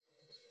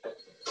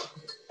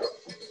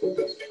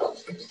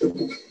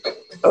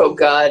Oh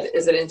God,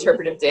 is it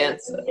interpretive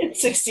dance?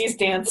 It's 60s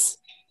dance.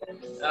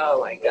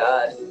 Oh my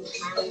God.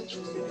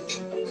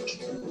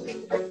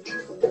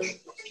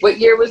 What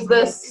year was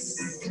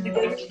this?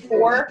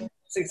 64?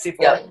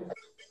 64. Yep.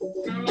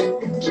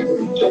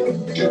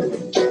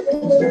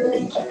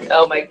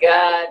 Oh my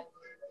God.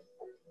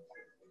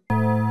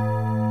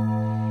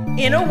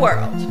 In a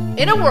world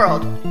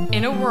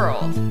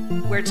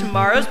where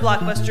tomorrow's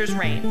blockbusters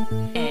reign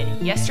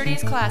and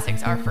yesterday's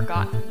classics are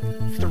forgotten,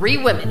 3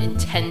 women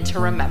intend to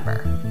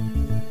remember.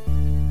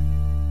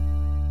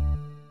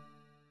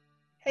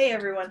 Hey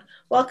everyone,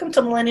 welcome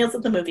to Millennials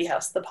at the Movie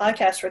House, the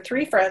podcast where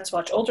 3 friends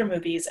watch older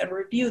movies and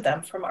review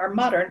them from our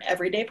modern,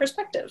 everyday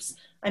perspectives.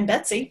 I'm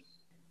Betsy.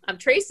 I'm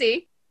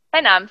Tracy.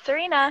 And I'm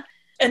Serena.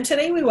 And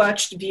today we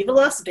watched Viva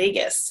Las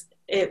Vegas.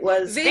 It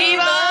was... Viva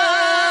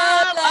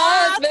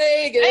Las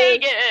Vegas!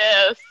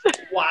 Vegas!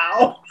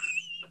 Wow.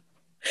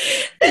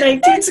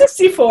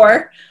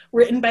 1964,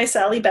 written by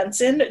Sally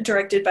Benson,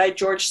 directed by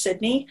George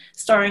Sidney,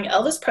 starring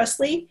Elvis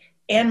Presley,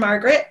 Anne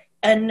Margaret,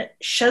 and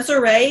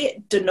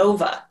Cesare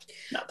Danova.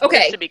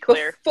 Okay, to be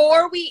clear,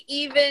 before we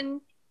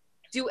even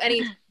do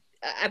any,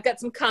 I've got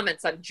some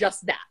comments on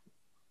just that.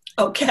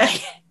 Okay.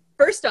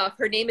 First off,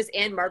 her name is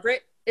Anne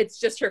Margaret. It's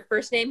just her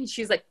first name.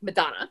 She's like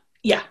Madonna.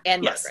 Yeah.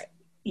 Anne yes. Margaret.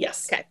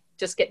 Yes. Okay,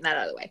 just getting that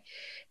out of the way.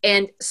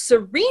 And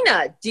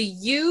Serena,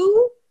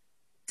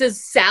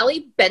 does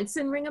Sally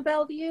Benson ring a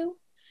bell to you?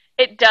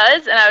 It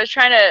does, and I was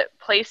trying to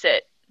place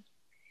it.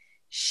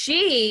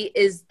 She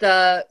is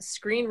the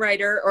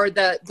screenwriter, or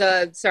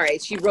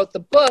she wrote the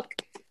book,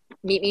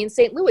 Meet Me in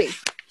St. Louis.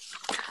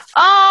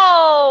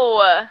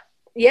 Oh!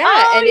 Yeah,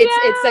 oh, and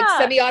it's like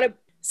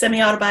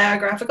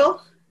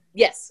semi-autobiographical?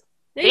 Yes.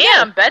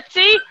 Damn,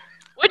 Betsy!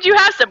 Would you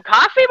have some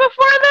coffee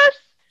before this?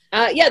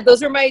 Yeah,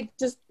 those are my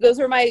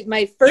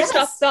first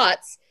off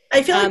thoughts.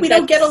 I feel like we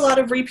don't get a lot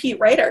of repeat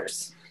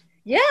writers.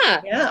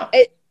 Yeah. Yeah.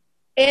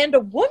 And a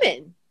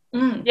woman.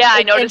 Mm. Yeah,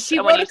 I noticed. And she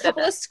wrote a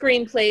couple of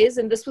screenplays,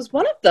 and this was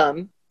one of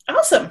them.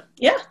 Awesome.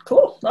 Yeah,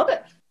 cool. Love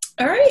it.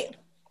 All right.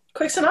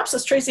 Quick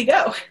synopsis, Tracy,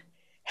 go.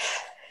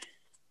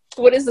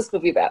 What is this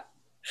movie about?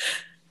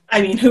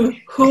 I mean,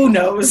 who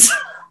knows?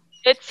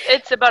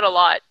 It's about a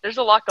lot. There's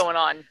a lot going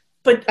on.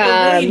 But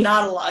really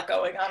not a lot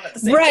going on at the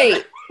same time.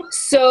 Right.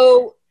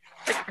 So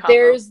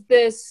there's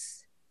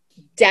this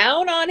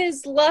down on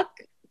his luck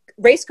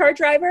race car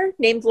driver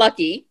named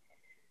Lucky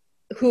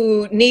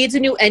who needs a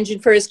new engine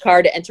for his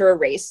car to enter a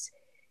race.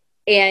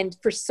 And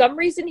for some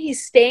reason,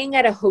 he's staying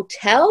at a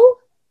hotel.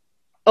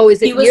 Oh,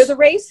 is it near the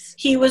race?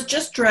 He was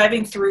just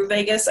driving through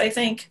Vegas, I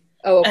think.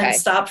 Oh, okay. And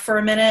stopped for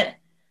a minute.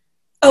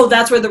 Oh,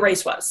 that's where the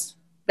race was.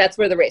 That's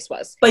where the race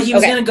was. But he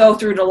was going to go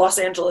through to Los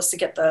Angeles to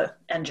get the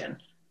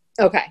engine.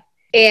 Okay.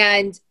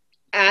 And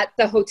at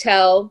the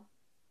hotel,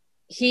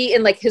 he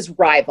and like his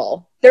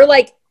rival, they're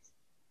like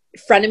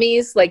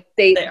frenemies. Like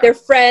they're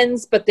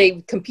friends, but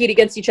they compete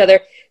against each other.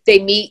 They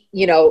meet,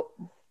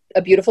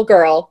 a beautiful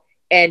girl,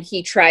 and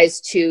he tries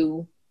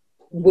to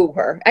woo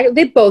her.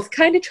 They both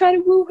kind of try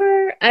to woo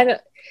her. I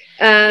don't.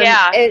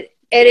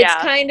 It's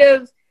kind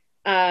of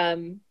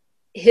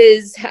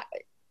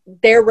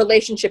their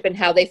relationship and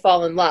how they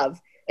fall in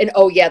love. And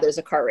there's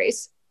a car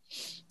race.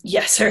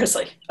 Yeah,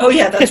 seriously. Oh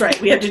yeah, that's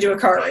right. We had to do a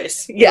car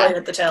race. Right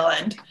at the tail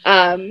end.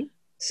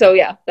 So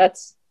yeah,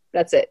 that's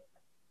it.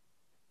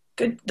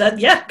 Good.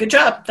 Good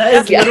job. That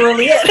is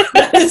literally it.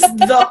 That is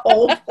the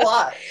whole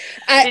plot.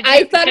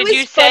 I thought it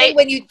was funny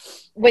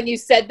when you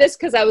said this,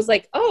 because I was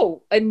like,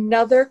 oh,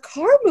 another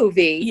car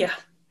movie. Yeah.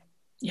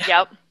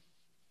 Yep.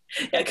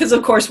 Yeah, because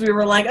of course we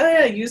were like,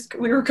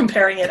 we were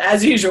comparing it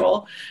as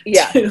usual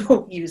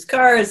to used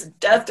cars,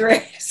 Death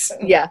Race.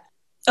 Yeah.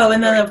 Oh,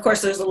 and then of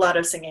course there's a lot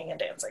of singing and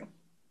dancing.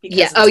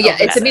 It's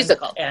a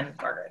musical. And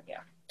Margaret,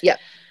 yeah.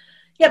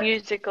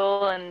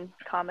 Musical and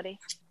comedy.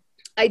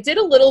 I did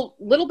a little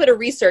bit of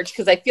research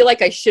because I feel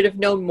like I should have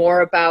known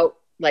more about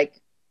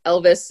like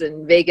Elvis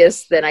and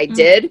Vegas than I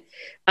did.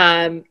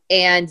 And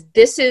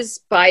this is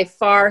by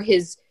far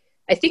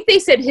I think they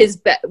said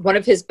one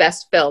of his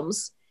best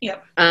films.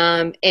 Yep.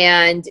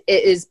 And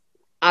it is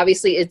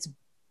obviously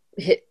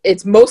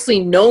it's mostly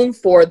known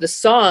for the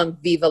song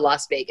Viva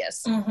Las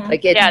Vegas. Mm-hmm.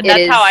 Like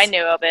that's how I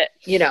knew of it.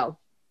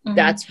 Mm-hmm.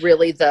 That's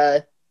really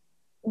the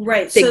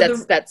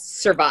thing that's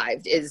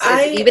survived is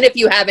even if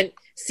you haven't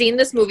seen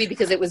this movie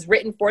because it was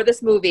written for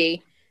this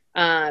movie.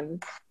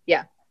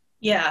 Yeah.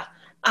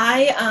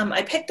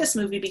 I picked this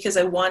movie because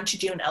I wanted to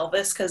do an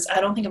Elvis, because I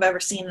don't think I've ever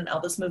seen an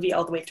Elvis movie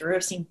all the way through.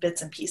 I've seen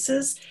bits and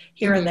pieces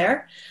here and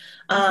there.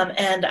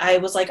 And I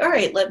was like, all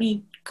right, let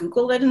me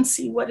Google it and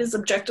see what is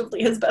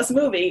objectively his best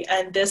movie.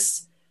 And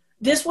this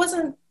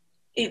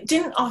it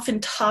didn't often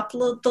top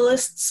the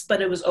lists,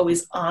 but it was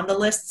always on the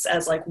lists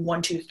as like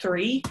 1, 2,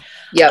 3.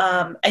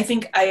 Yeah. I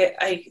think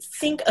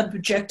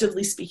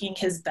objectively speaking,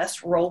 his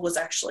best role was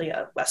actually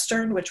a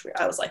Western, which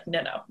I was like,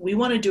 no, we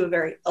want to do a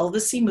very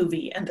Elvis-y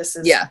movie. And this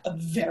is a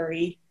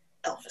very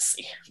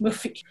Elvis-y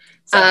movie.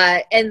 So.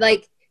 And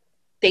like,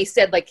 they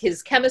said like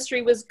his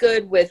chemistry was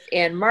good with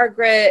Anne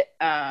Margaret.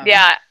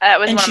 Yeah, that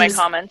was one of my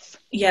comments.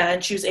 Yeah,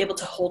 and she was able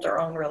to hold her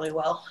own really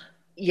well.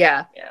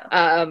 Yeah.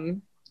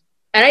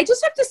 And I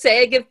just have to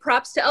say, I give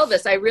props to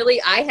Elvis.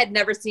 I had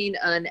never seen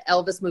an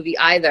Elvis movie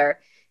either.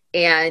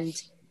 And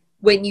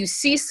when you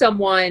see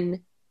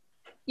someone,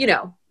 you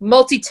know,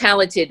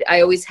 multi-talented,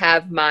 I always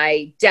have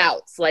my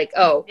doubts. Like,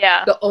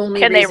 the only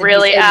can they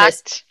really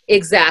act?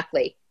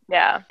 Exactly.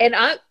 Yeah. And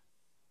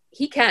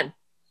he can.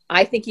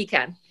 I think he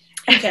can.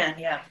 He can,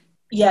 yeah.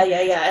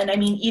 Yeah. And I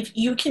mean, if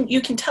you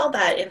can tell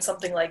that in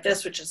something like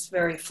this, which is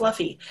very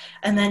fluffy.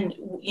 And then,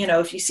 you know,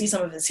 if you see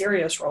some of his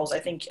serious roles, I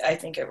think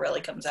it really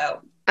comes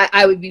out.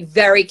 I would be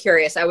very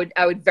curious. I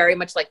would very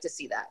much like to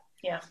see that.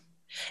 Yeah.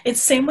 It's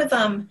same with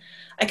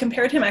I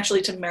compared him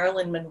actually to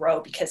Marilyn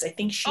Monroe because I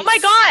think she's... Oh my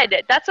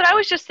God, that's what I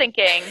was just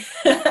thinking.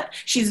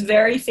 She's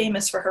very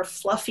famous for her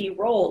fluffy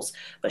roles,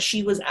 but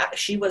she was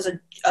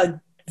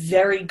a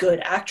very good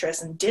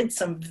actress and did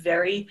some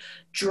very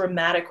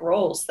dramatic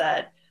roles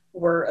that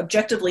were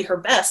objectively her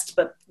best,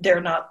 but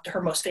they're not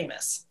her most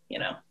famous, you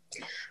know.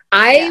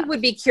 I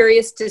would be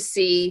curious to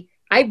see,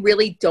 I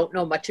really don't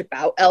know much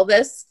about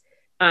Elvis,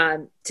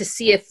 to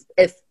see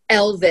if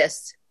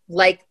Elvis,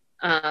 like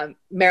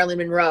Marilyn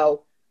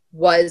Monroe,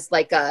 was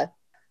like a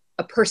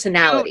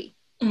personality.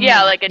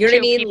 Yeah, like a you know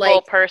two-people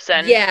like,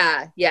 person.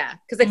 Yeah.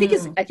 Because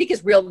I think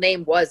his real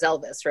name was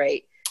Elvis,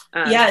 right?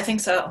 Yeah, I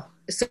think so.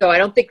 So I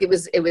don't think it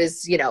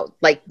was you know,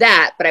 like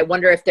that, but I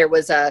wonder if there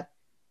was an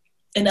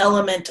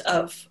element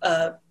of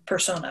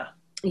persona.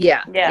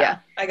 Yeah.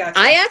 I got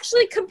you. I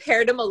actually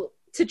compared him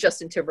to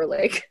Justin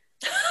Timberlake.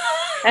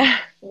 Wow.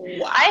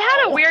 I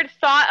had a weird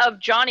thought of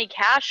Johnny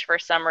Cash for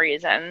some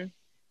reason.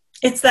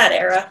 It's that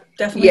era.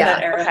 Definitely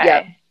that era. Okay.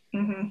 Yeah.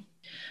 Mm-hmm.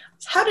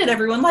 How did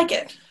everyone like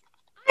it?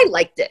 I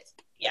liked it.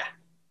 Yeah.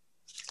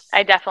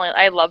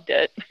 I loved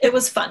it. It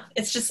was fun.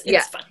 It's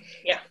fun.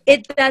 Yeah.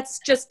 That's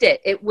just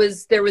it.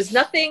 There was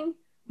nothing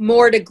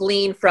more to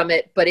glean from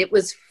it, but it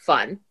was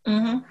fun.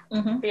 Mm-hmm.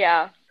 Mm-hmm.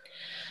 Yeah.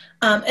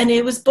 And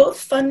it was both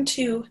fun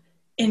to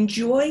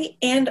enjoy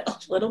and a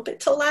little bit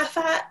to laugh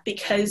at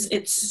because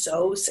it's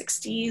so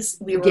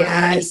 60s. We were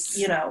like,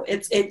 you know,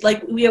 it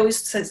like we always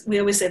say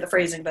the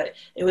phrasing, but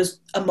it was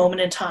a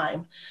moment in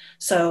time.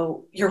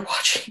 So you're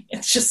watching.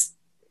 It's just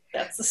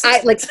that's the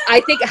 60s.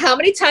 I think how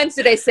many times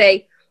did I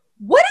say,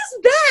 "What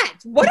is that?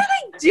 What are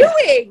they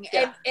doing?"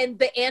 Yeah. And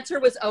the answer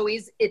was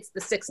always, "It's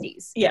the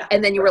 60s." Yeah.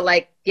 And then you were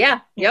like, "Yeah,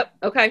 yep,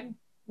 okay."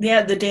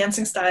 Yeah, the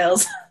dancing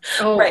styles.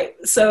 Oh. Right.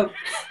 So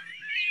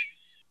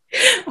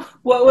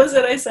what was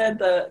it I said?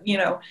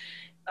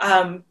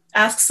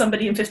 Ask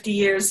somebody in 50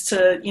 years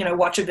to, you know,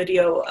 watch a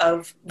video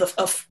of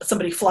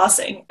somebody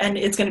flossing and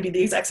it's going to be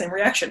the exact same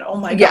reaction. Oh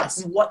my God,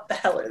 what the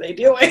hell are they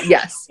doing?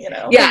 Yes. You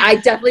know? Yeah, I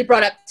definitely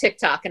brought up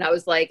TikTok and I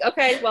was like,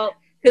 okay, well,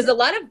 because a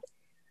lot of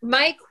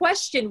my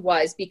question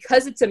was,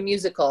 because it's a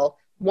musical,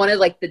 one of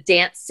like the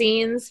dance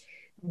scenes,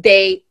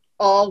 they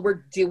all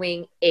were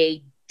doing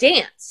a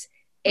dance.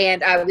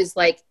 And I was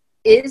like,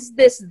 is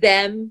this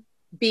them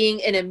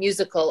being in a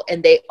musical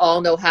and they all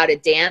know how to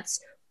dance,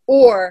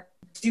 or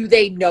do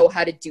they know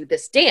how to do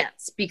this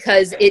dance?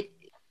 Because it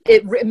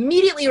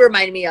immediately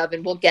reminded me of,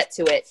 and we'll get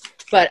to it,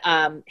 but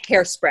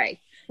Hairspray,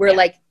 where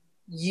like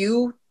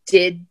you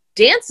did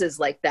dances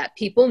like that.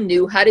 People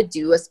knew how to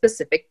do a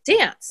specific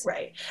dance.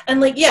 Right.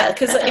 And like, yeah,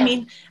 because I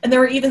mean, and there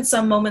were even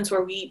some moments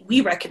where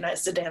we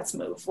recognized a dance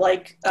move,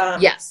 like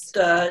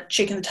the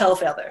Shaking the Tail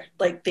Feather.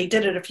 Like they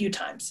did it a few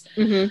times.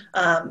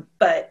 Mm-hmm.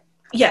 But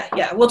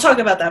yeah, we'll talk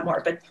about that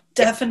more, but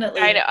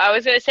definitely. I know. I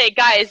was going to say,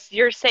 guys,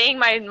 you're saying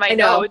my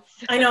notes.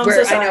 I know. I'm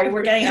so sorry.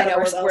 We're getting ahead of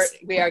ourselves.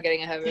 We are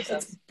getting ahead of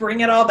ourselves. Let's bring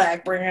it all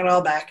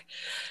back.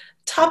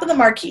 Top of the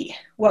marquee.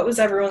 What was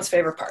everyone's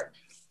favorite part?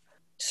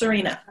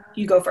 Serena,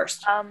 you go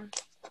first. All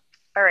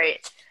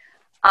right.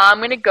 I'm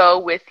going to go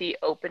with the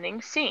opening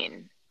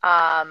scene.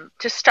 To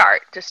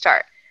start.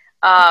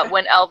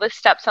 When Elvis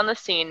steps on the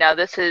scene. Now,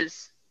 this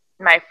is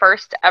my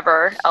first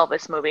ever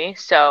Elvis movie,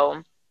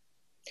 so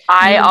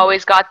I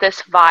always got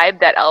this vibe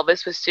that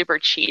Elvis was super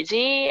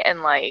cheesy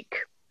and like...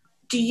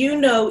 Do you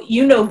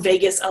know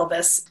Vegas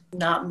Elvis,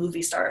 not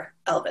movie star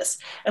Elvis?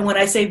 And when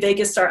I say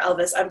Vegas star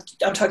Elvis,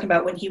 I'm talking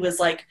about when he was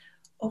like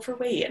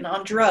overweight and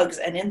on drugs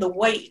and in the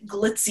white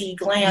glitzy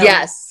glam.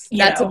 Yes,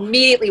 that's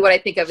immediately what I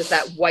think of, is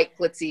that white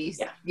glitzy.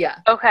 Yeah.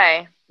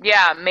 Okay.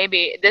 Yeah,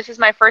 maybe. This is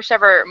my first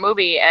ever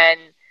movie, and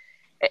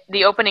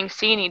the opening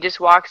scene, he just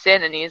walks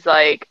in and he's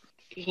like,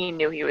 he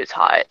knew he was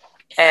hot.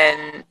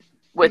 And...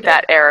 with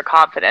that air of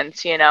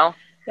confidence, you know?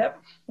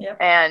 Yep.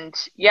 And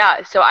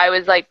yeah, so I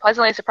was like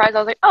pleasantly surprised. I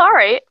was like, oh, all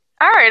right,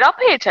 I'll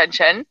pay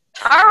attention.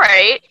 All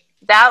right.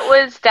 That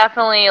was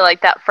definitely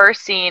like that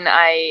first scene.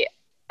 I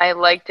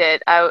liked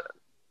it.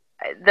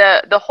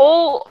 The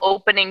whole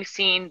opening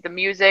scene, the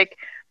music,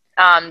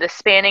 the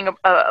spanning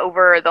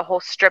over the whole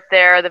strip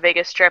there, the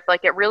Vegas Strip,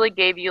 like it really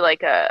gave you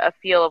like a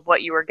feel of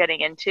what you were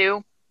getting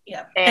into.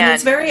 Yeah. And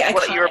it's very iconic.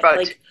 What you were about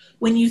like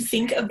when you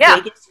think of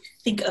Vegas,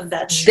 think of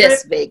that strip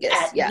this Vegas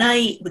at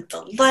night with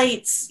the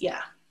lights.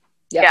 Yeah.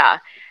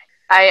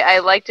 I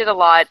liked it a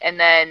lot. And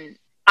then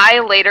I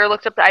later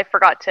looked up, I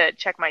forgot to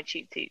check my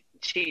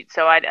cheat,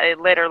 so I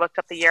later looked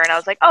up the year, and I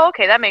was like, oh,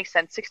 okay, that makes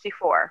sense,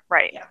 64,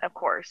 right, yeah. Of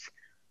course.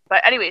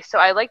 But anyway, so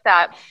I like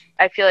that.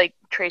 I feel like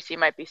Tracy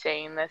might be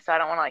saying this, so I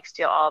don't want to like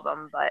steal all of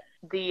them, but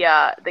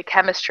the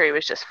chemistry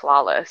was just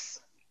flawless.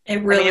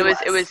 It really was.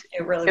 It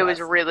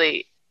was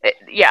really,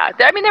 yeah.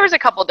 I mean, there was a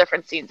couple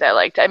different scenes I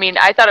liked. I mean,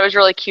 I thought it was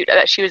really cute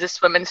that she was a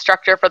swim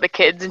instructor for the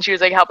kids, and she was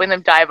like helping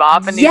them dive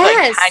off, and these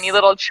like tiny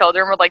little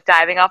children were like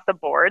diving off the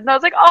board, and I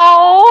was like,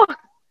 oh.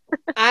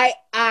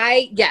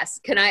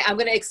 Yes. I'm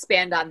going to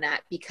expand on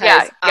that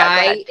because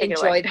I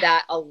enjoyed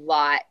that a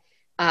lot.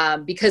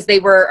 Because they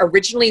were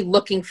originally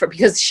looking for,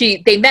 because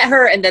they met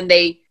her and then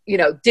they,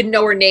 didn't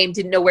know her name,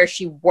 didn't know where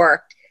she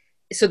worked.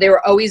 So they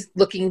were always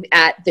looking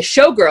at the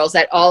showgirls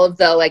at all of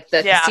the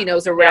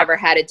casinos or whatever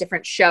had a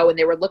different show, and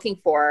they were looking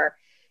for her.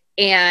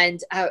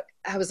 And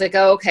I was like,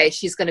 oh, okay,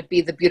 she's going to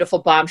be the beautiful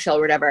bombshell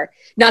or whatever.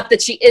 Not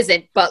that she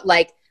isn't, but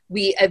like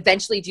we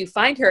eventually do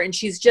find her, and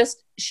she's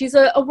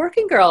a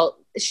working girl.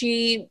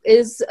 She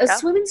is a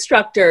swim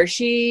instructor.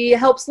 She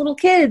helps little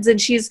kids,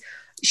 and she's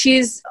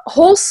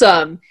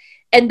wholesome.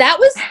 And that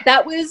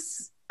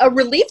was a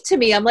relief to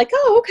me. I'm like,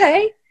 oh,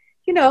 okay,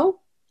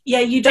 Yeah,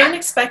 you don't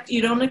expect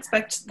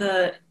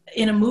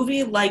in a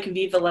movie like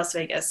Viva Las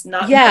Vegas,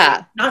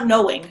 not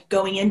knowing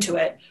going into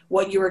it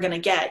what you were going to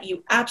get.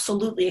 You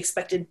absolutely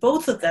expected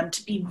both of them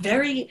to be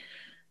very,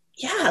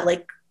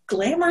 like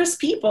glamorous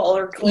people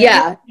or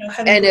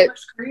having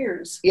glamorous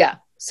careers. Yeah.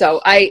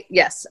 So I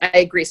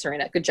agree,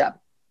 Serena. Good job.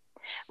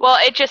 Well,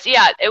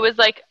 it was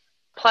like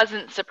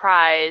pleasant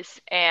surprise,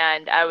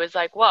 and I was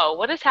like, whoa,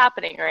 what is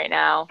happening right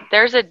now?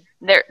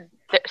 The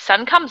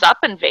sun comes up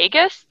in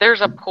Vegas,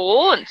 there's a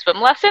pool and swim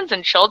lessons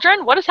and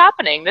children. What is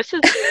happening?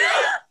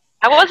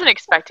 I wasn't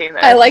expecting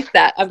this. I like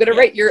that. I'm gonna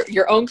write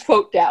your own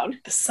quote down.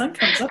 The sun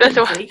comes up in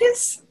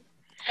Vegas?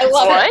 I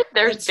love it.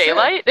 There's it's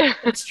daylight. True.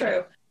 It's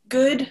true.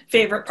 Good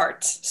favorite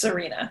parts,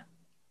 Serena.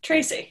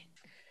 Tracy.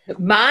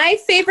 My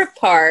favorite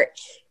part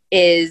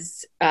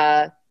is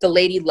the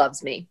lady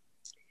loves me.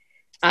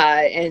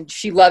 And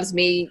she loves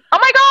me. Oh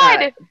my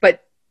God!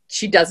 But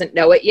she doesn't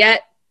know it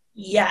yet.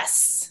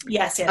 Yes.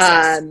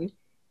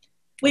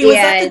 Wait, was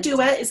that the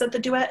duet? Is that the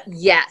duet?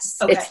 Yes.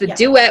 Okay, it's the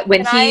duet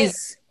when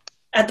he's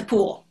at the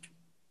pool.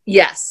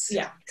 Yes.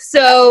 Yeah.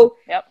 So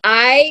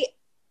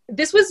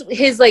this was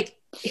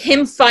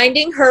him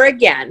finding her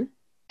again.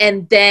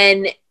 And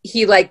then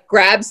he like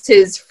grabs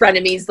his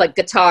frenemy's like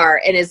guitar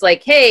and is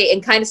like, hey,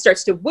 and kind of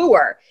starts to woo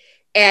her.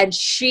 And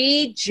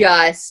she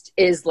just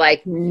is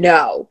like,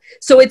 no.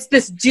 So it's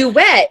this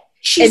duet.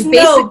 She's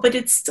no, but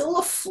it's still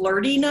a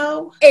flirty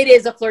no. It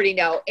is a flirty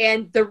no.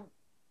 And the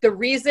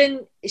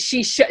reason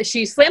she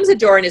slams a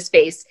door in his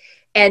face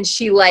and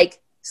she like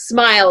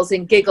smiles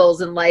and giggles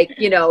and like,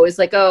 is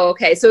like, oh,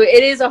 okay. So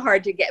it is a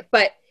hard to get,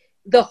 but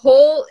the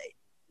whole,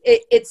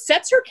 it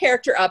sets her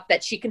character up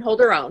that she can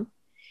hold her own.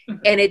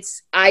 Mm-hmm. And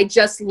I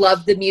just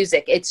love the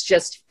music. It's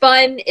just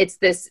fun.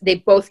 They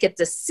both get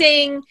to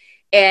sing,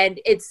 and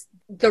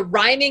the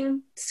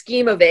rhyming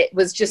scheme of it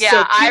was just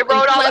so cute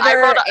and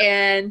clever.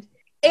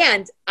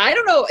 And I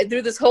don't know,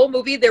 through this whole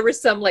movie, there were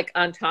some like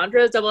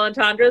double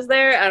entendres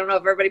there. I don't know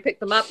if everybody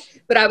picked them up,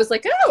 but I was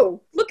like,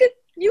 oh, look at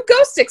you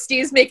go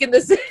 60s making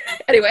this.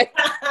 Anyway.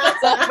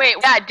 Wait,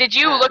 did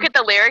you look at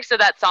the lyrics of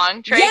that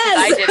song, Trey? Yes.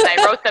 I did, and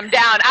I wrote them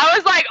down. I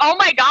was like, oh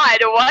my God,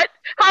 what?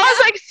 I was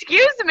like,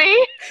 excuse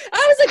me.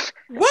 I was like,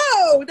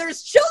 whoa,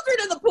 there's children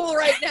in the pool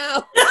right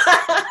now.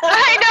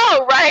 I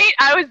know, right?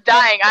 I was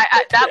dying.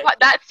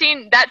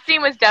 That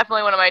scene was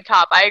definitely one of my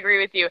top. I agree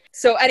with you.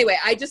 So anyway,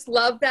 I just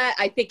love that.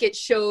 I think it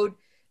showed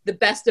the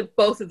best of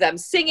both of them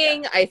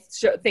singing. I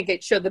think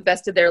it showed the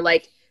best of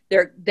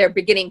their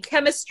beginning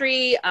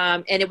chemistry,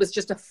 and it was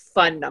just a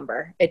fun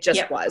number. It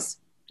just was.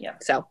 Yeah.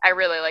 So I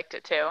really liked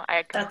it too.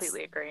 I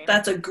completely agree.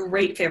 That's a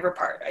great favorite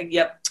part.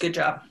 Good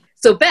job.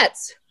 So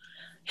bets.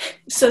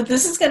 So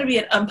this is going to be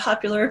an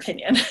unpopular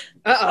opinion.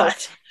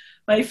 But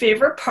my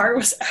favorite part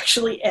was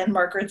actually Anne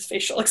Margaret's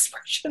facial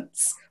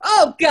expressions.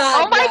 Oh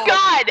God! Oh my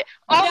God!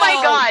 Oh my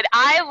God!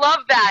 I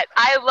love that.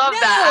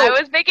 I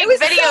was making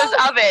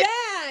videos of it.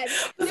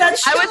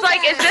 I was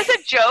like, is this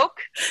a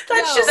joke?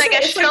 That's just like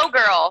a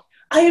showgirl.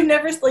 I have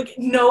never,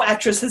 no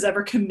actress has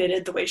ever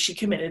committed the way she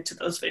committed to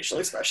those facial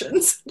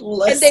expressions.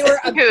 And they were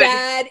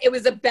it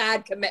was a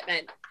bad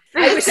commitment.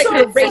 I wish I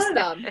could erase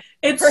them.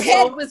 Her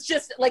head was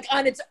just like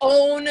on its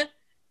own.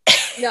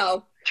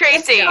 No.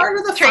 Tracy.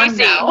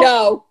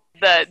 No.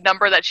 The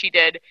number that she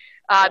did,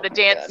 the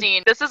dance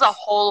scene. This is a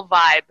whole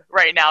vibe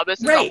right now. This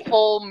is a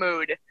whole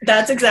mood.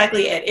 That's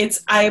exactly it.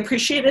 I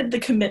appreciated the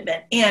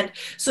commitment. And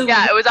so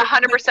it was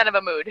 100% of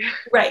a mood.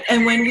 Right.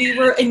 And when we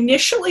were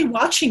initially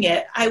watching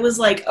it, I was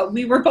like,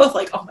 we were both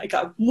like, oh my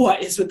God,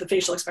 what is with the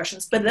facial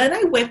expressions? But then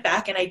I went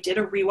back and I did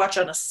a rewatch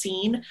on a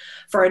scene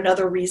for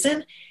another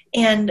reason.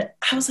 And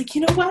I was like,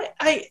 you know what?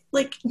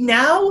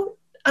 Now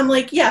I'm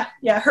like, yeah,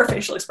 her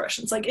facial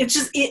expressions. Like, it's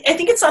just, I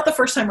think it's not the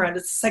first time around.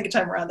 It's the second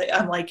time around that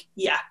I'm like,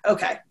 yeah,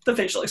 okay, the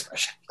facial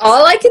expression.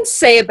 All I can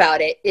say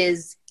about it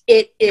is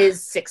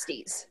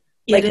 60s.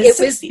 Like it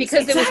was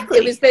because it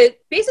was the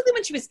basically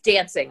when she was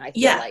dancing. I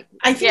feel like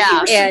I think you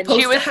were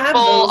supposed she was to have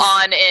full those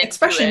on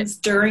expressions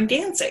during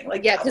dancing.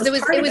 Like because it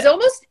was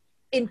almost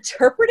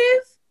interpretive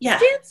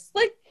dance.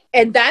 Like,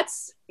 and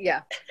that's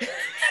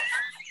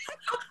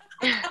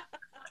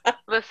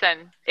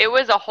Listen, it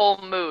was a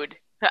whole mood.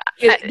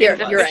 You're right.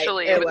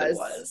 It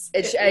was.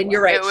 And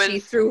you're right. She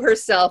threw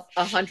herself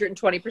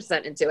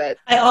 120% into it.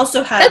 I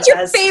also had that's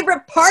your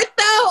favorite part,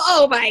 though.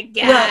 Oh my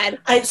god!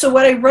 Well, so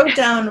what I wrote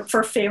down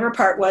for favorite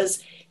part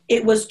was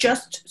it was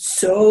just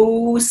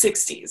so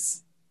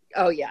 60s.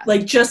 Oh yeah,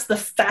 like just the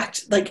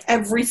fact, like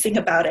everything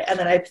about it. And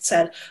then I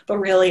said, but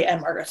really,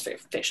 and Margaret's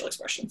facial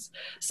expressions.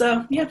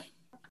 So yeah.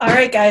 All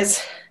right,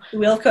 guys.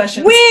 Wheel of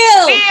questions.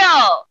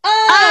 Wheel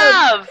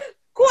of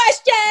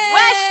questions.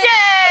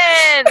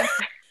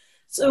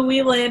 So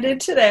we landed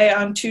today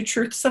on 2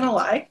 truths and a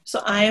lie.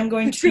 So I am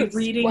going to be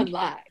reading 1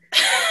 lie.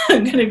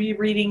 I'm going to be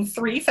reading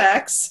 3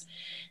 facts,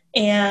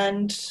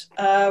 and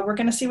we're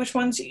going to see which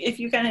ones, if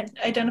you can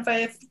identify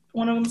if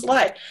one of them's a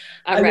lie.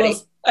 I'm ready.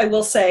 I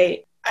will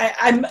say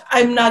I'm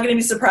not going to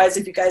be surprised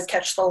if you guys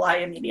catch the lie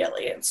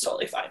immediately. It's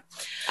totally fine.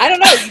 I don't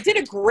know. You did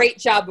a great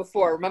job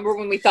before. Remember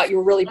when we thought you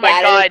were really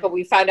bad at it, but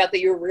we found out that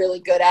you were really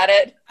good at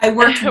it? I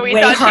worked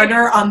way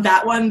harder on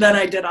that one than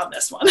I did on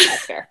this one.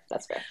 That's fair.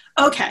 That's fair.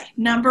 Okay,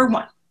 number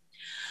 1.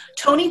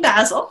 Tony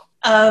Basil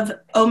of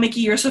Oh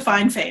Mickey, You're So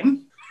Fine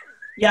fame,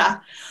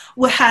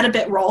 had a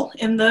bit role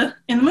in the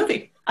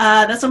movie.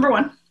 That's number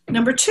 1.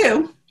 Number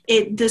 2,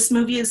 this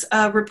movie is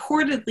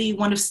reportedly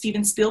one of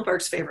Steven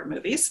Spielberg's favorite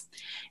movies.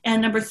 And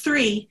number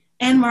 3,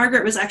 Anne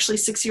Margaret was actually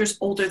 6 years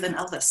older than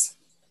Elvis.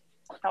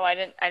 Oh, I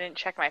didn't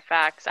check my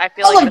facts. I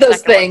feel all like of the those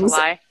second things. one's a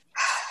lie.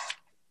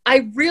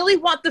 I really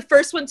want the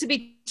first one to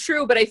be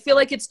true, but I feel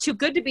like it's too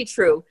good to be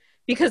true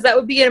because that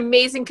would be an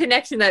amazing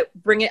connection that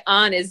Bring It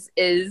On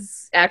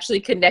is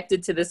actually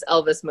connected to this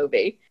Elvis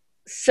movie.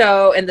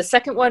 So, and the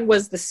second one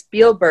was the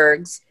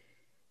Spielbergs.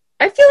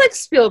 I feel like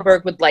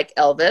Spielberg would like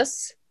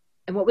Elvis.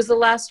 And what was the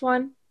last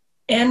one?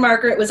 Anne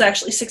Margaret was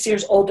actually 6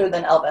 years older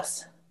than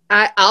Elvis.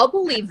 I'll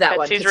believe that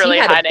one because really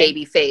he had hiding. A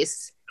baby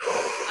face.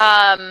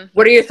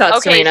 What are your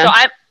thoughts, Serena? So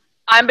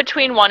I'm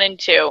between 1 and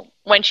 2.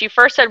 When she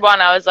first said 1,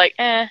 I was like,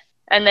 eh.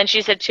 And then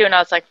she said 2, and I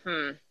was like,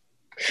 So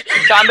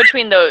I'm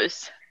between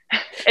those.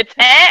 It's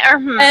or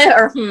hmm.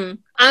 Or hmm.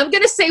 I'm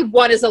going to say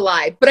 1 is a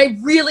lie, but I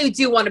really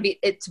do want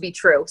it to be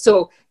true.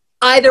 So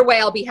either way,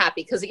 I'll be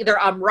happy because either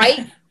I'm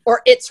right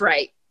or it's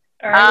right.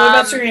 All right, what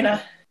about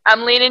Serena?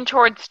 I'm leaning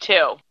towards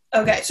 2.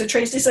 Okay, so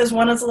Tracy says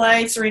 1 is a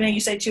lie. Serena, you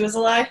say 2 is a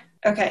lie?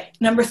 Okay,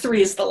 number 3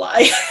 is the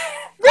lie.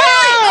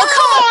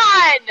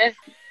 Oh, come on!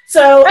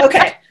 So,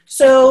 okay.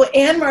 So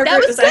Anne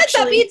Margaret was good.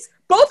 Actually... That means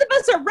both of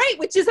us are right,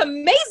 which is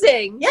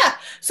amazing. Yeah.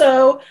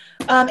 So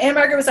Anne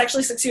Margaret was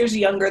actually 6 years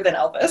younger than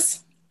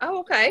Elvis. Oh,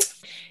 okay.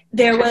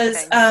 There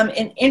was an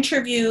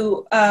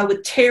interview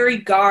with Terry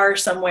Garr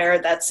somewhere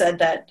that said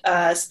that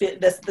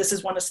this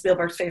is one of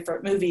Spielberg's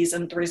favorite movies,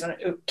 and the reason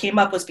it came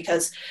up was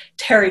because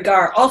Terry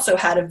Garr also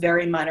had a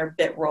very minor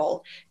bit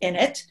role in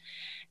it.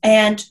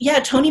 And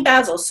Tony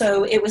Basil.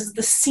 So it was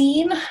the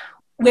scene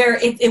where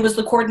it was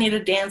the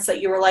coordinated dance that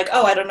you were like,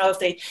 oh, I don't know if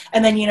they,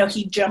 and then,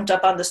 he jumped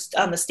up on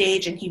the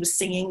stage and he was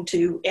singing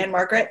to Anne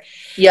Margaret.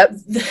 Yep.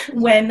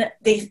 When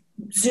they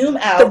zoom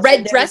out. The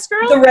red dress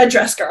girl? The red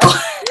dress girl.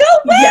 No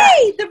way!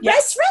 Yeah. The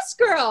red dress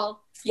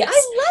girl. Yes.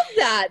 I love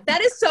that.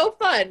 That is so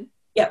fun.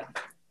 Yep.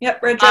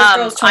 Red dress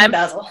girl is Tony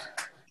Basil.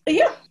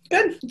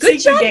 But good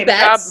job,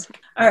 Beth.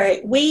 All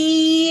right,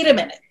 wait a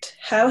minute.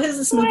 How has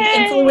this movie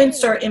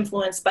influenced or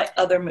influenced by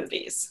other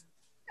movies?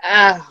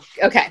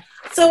 Okay.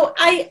 So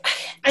I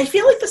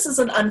feel like this is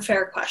an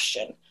unfair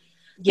question.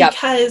 Yeah.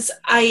 Because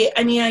I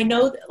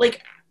know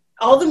like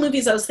all the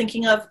movies I was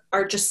thinking of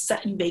are just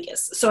set in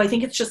Vegas. So I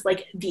think it's just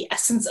like the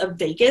essence of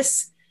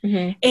Vegas.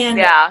 Mm-hmm.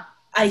 And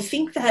I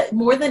think that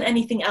more than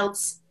anything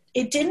else,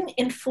 it didn't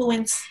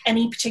influence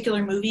any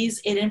particular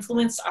movies. It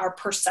influenced our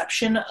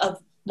perception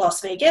of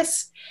Las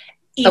Vegas.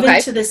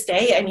 Even to this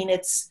day,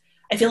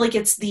 I feel like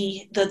it's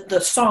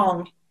the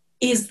song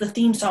is the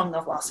theme song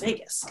of Las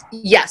Vegas.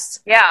 Yes.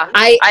 Yeah.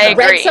 I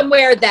read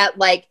somewhere that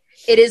like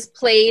it is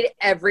played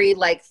every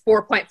like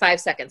 4.5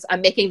 seconds.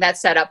 I'm making that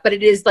setup, but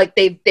it is like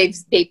they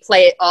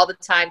play it all the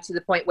time to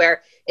the point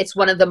where it's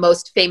one of the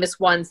most famous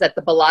ones that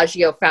the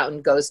Bellagio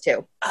fountain goes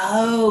to.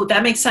 Oh,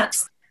 that makes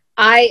sense.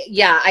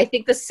 I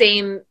think the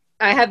same.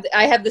 I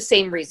have the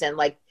same reason.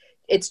 Like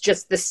it's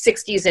just the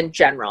 60s in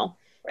general.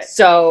 Right.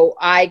 So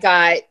I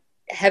got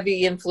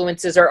heavy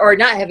influences or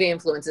not heavy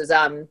influences.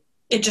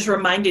 It just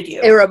reminded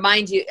you. It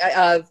reminds you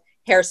of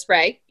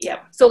Hairspray. Yeah.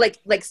 So like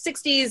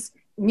 60s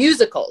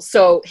musicals.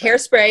 So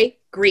Hairspray,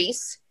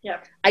 Grease. Yeah.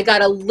 I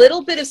got a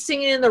little bit of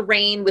Singing in the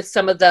Rain with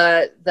some of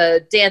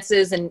the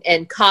dances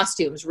and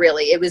costumes,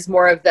 really. It was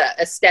more of the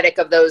aesthetic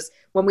of those.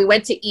 When we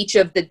went to each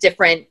of the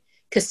different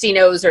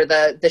casinos or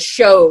the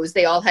shows,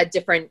 they all had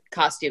different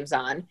costumes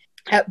on.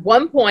 At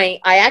one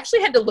point, I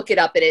actually had to look it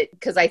up in it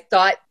because I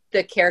thought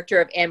the character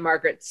of Anne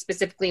Margaret,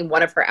 specifically in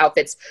one of her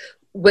outfits,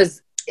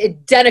 was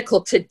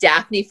identical to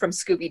Daphne from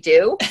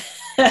Scooby-Doo.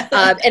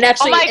 And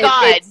actually, oh my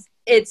God.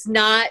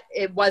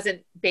 it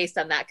wasn't based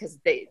on that because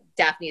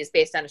Daphne is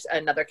based on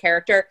another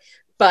character,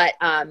 but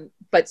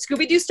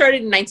Scooby-Doo started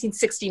in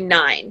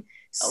 1969.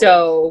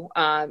 So,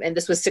 and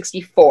this was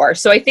 64.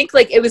 So I think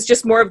like it was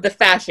just more of the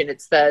fashion.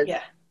 It's the,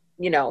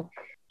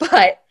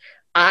 but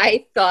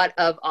I thought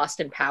of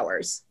Austin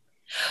Powers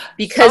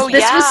because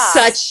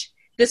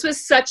this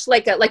was such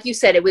like you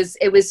said, it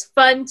was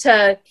fun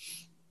to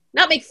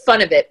not make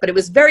fun of it, but it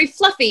was very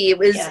fluffy. It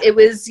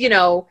was,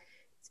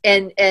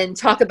 and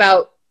talk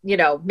about,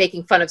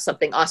 making fun of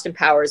something. Austin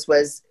Powers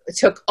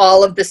took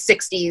all of the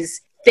 60s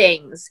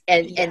things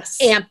and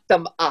amped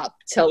them up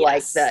to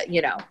like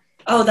the,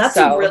 Oh,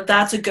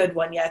 that's a good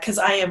one. Yeah. Cause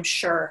I am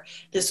sure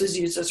this was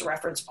used as a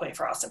reference point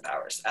for Austin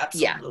Powers.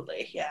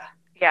 Absolutely. Yeah.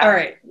 All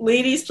right,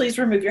 ladies, please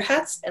remove your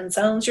hats and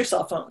silence your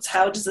cell phones.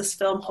 How does this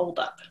film hold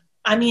up?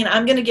 I mean,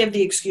 I'm going to give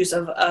the excuse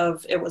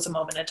of it was a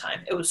moment in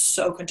time. It was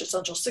so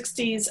quintessential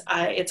 60s.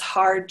 It's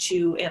hard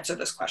to answer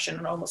this question.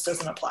 It almost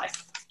doesn't apply.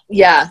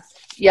 Yeah.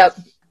 Yep.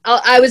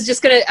 I'm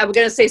going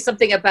to say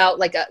something about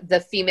like the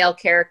female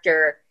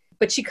character,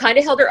 but she kind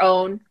of held her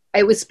own.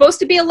 It was supposed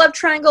to be a love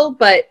triangle,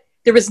 but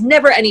there was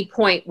never any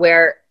point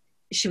where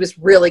she was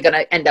really going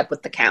to end up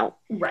with the Count.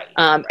 Right.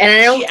 And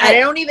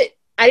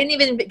I didn't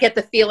even get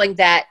the feeling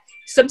that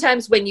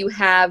sometimes when you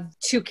have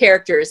two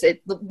characters,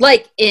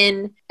 like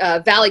in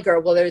Valley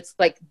Girl, well, it's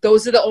like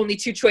those are the only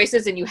two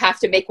choices and you have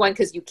to make one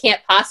because you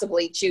can't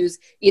possibly choose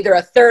either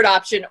a third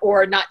option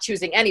or not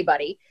choosing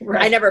anybody.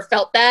 Right. I never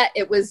felt that.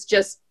 It was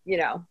just,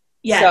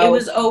 Yeah, it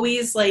was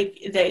always like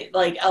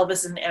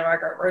Elvis and Anne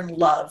Margaret were in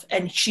love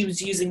and she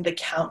was using the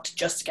Count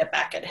just to get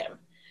back at him.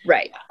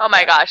 Right. Oh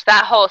my gosh,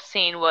 that whole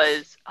scene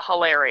was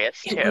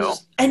hilarious too. It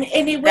was, and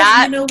it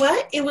was, you know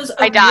what? It was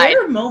a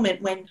rare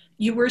moment when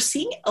you were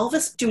seeing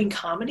Elvis doing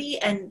comedy,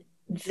 and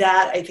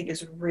that I think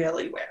is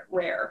really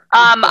rare.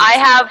 I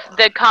have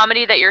the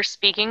comedy that you're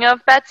speaking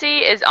of, Betsy,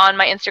 is on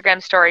my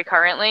Instagram story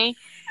currently.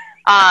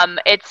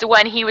 It's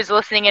when he was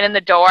listening in the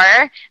door,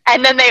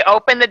 and then they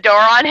open the door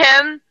on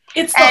him.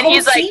 It's the whole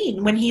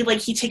scene when he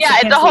takes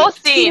the whole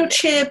scene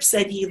chips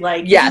and he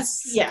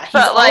he's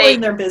but all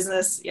in their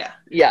business.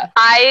 Yeah.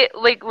 I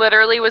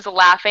literally was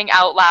laughing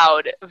out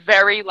loud,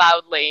 very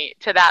loudly,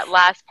 to that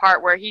last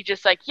part where he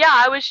just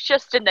I was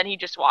just, and then he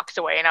just walks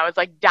away, and I was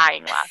like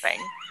dying laughing.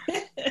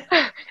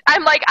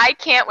 I'm like, I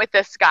can't with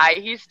this guy.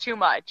 He's too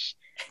much.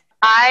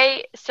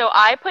 I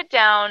put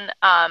down,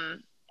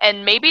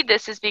 and maybe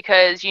this is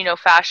because,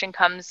 fashion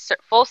comes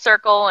full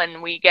circle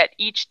and we get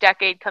each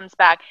decade comes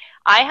back.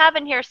 I have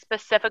in here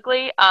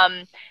specifically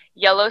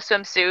yellow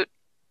swimsuit.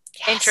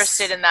 Yes.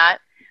 Interested in that.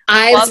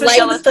 I love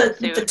yellow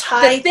swimsuit. The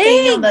tie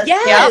thing.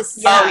 Yes.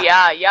 Yep. Yeah. Oh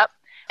yeah. Yep.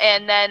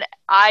 And then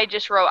I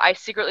just wrote, I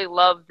secretly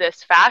love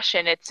this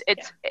fashion. It's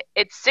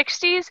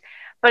 60s,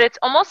 but it's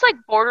almost like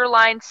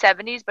borderline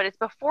 70s, but it's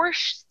before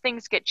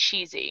things get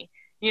cheesy.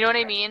 You know what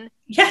I mean?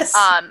 Yes.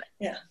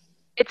 Yeah.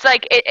 It's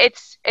like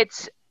it's.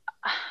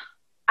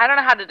 I don't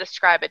know how to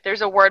describe it.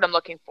 There's a word I'm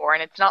looking for,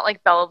 and it's not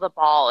like Belle of the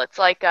Ball. It's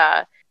like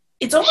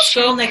it's almost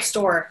chic. Girl Next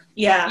Door.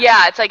 Yeah.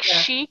 Yeah, it's like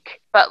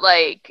chic, but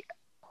like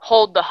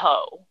hold the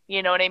hoe.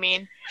 You know what I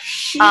mean?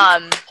 Chic,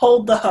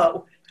 hold the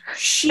hoe.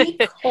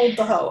 Chic, hold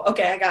the hoe.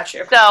 Okay, I got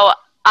you. So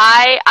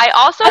I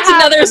also that's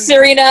another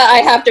Serena I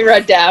have to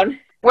write down.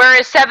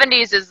 Whereas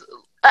 70s is.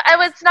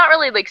 It's not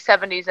really like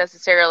 70s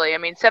necessarily. I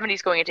mean,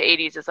 70s going into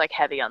 80s is like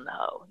heavy on the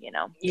hoe.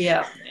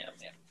 Yeah.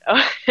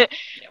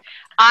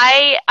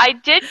 I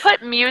did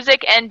put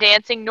music and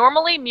dancing.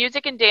 Normally,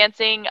 music and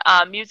dancing,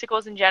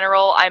 musicals in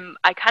general, I'm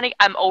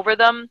over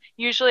them.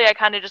 Usually,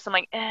 I'm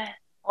like,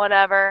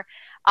 whatever.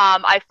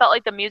 I felt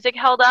like the music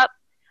held up.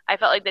 I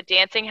felt like the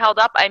dancing held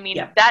up. I mean,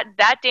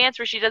 that dance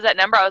where she does that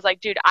number, I was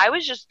like, dude, I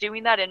was just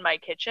doing that in my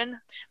kitchen.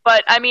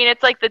 But I mean,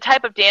 it's like the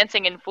type of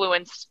dancing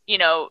influenced,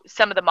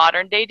 some of the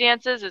modern day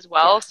dances as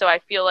well. Yeah. So I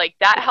feel like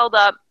that held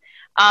up.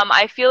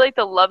 I feel like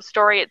the love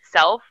story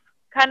itself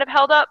kind of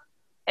held up.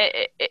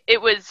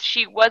 It was,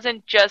 she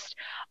wasn't just,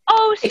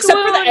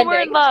 swoon,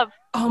 we're in love.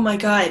 Oh my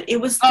God. It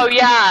was,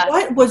 yeah.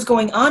 What was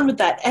going on with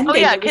that ending? Oh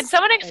yeah. Can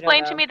someone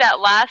explain to me that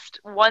last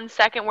 1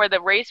 second where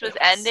the race was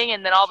ending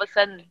and then all of a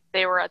sudden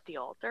they were at the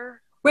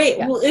altar? Right.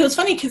 Yeah. Well, it was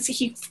funny because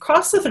he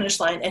crossed the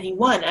finish line and he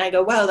won. And I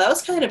go, wow, that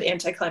was kind of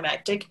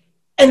anticlimactic.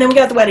 And then we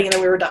got the wedding and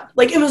then we were done.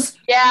 Like it was.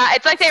 Yeah.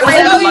 It's like they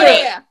ran out of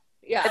money.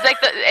 Yeah.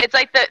 It's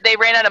like they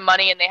ran out of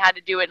money and they had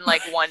to do it in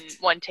like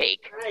one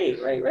take.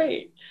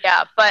 Right.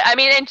 Yeah, but I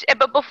mean,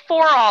 but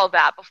before all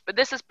that, but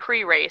this is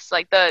pre-race.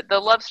 Like the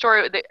love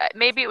story,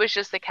 maybe it was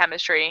just the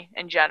chemistry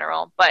in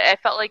general, but I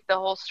felt like the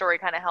whole story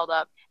kind of held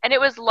up, and it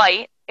was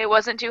light. It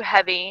wasn't too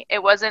heavy.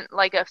 It wasn't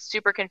like a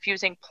super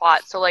confusing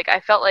plot. So like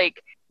I felt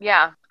like,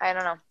 I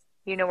don't know.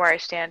 You know where I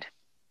stand.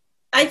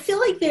 I feel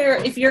like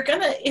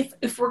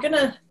if we're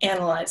gonna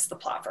analyze the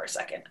plot for a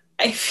second,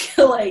 I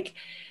feel like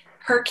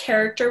her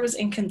character was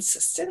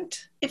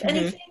inconsistent, if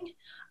anything.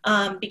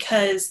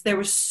 Because there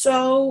was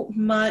so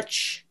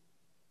much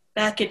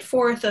back and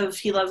forth of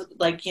he loves,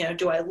 like, you know,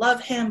 do I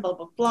love him, blah,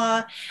 blah,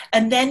 blah.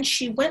 And then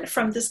she went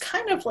from this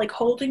kind of like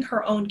holding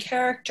her own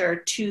character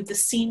to the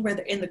scene where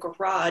they're in the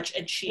garage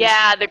and she.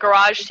 Yeah, the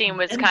garage scene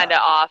was kind of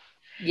off.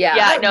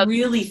 Yeah. That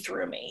really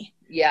threw me.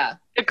 Yeah.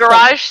 The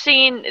garage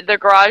scene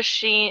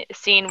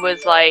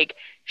was like,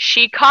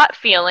 she caught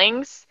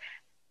feelings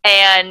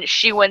and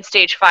she went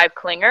stage 5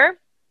 clinger,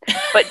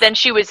 but then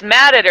she was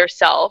mad at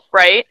herself,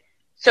 right?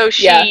 So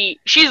she's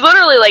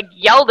literally like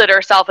yelled at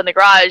herself in the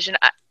garage, and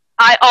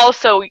I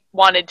also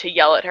wanted to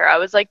yell at her. I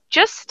was like,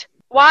 just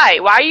why?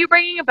 Why are you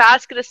bringing a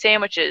basket of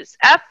sandwiches?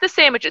 F the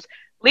sandwiches.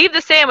 Leave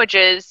the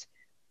sandwiches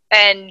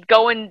and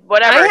go and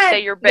whatever,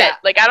 say your bit. Yeah,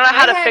 like, I don't know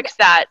how to fix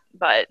that,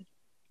 but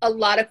a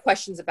lot of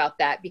questions about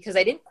that because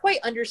I didn't quite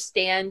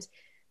understand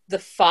the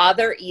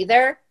father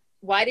either.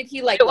 Why did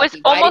he like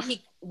Lucky?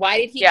 Why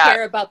did he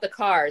care about the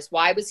cars?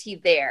 Why was he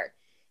there?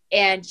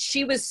 And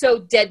she was so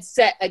dead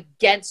set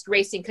against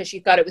racing because she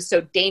thought it was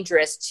so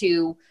dangerous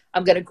to,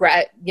 I'm going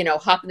to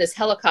hop in this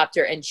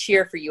helicopter and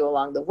cheer for you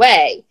along the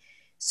way.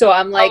 So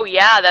I'm like, oh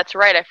yeah, that's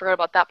right. I forgot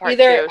about that part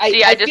too.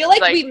 I feel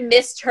like we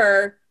missed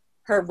her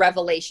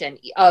revelation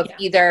of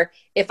either,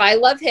 if I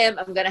love him,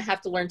 I'm going to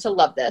have to learn to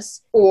love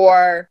this,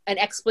 or an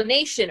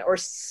explanation or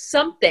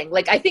something.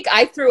 Like, I think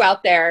I threw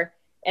out there,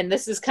 and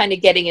this is kind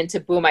of getting into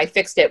Boom, I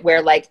Fixed It,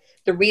 where like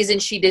the reason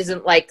she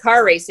doesn't like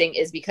car racing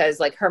is because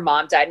like her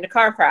mom died in a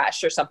car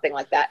crash or something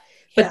like that.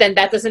 But then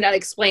that doesn't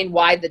explain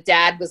why the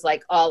dad was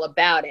like all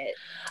about it.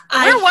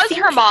 Where was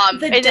her mom?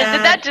 Did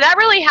that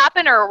really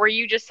happen, or were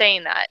you just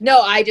saying that?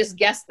 No, I just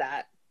guessed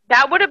that.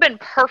 That would have been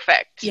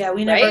perfect. Yeah,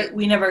 we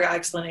never got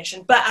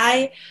explanation. But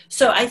I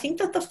think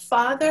that the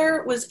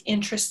father was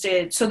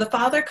interested. So the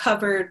father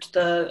covered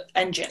the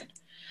engine.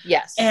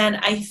 Yes. And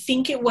I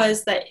think it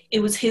was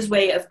his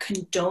way of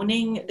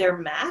condoning their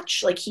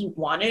match. Like, he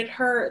wanted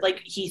her,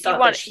 like, he thought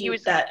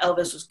that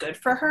Elvis was good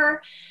for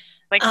her.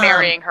 Like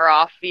marrying her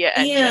off via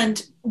engine.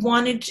 And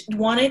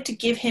wanted to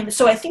give him,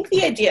 so I think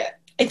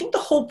the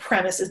whole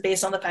premise is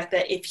based on the fact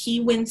that if he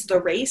wins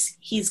the race,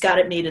 he's got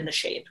it made in the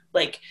shape.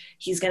 Like,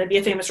 he's going to be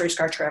a famous race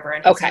car driver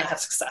and he's going to have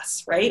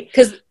success, right?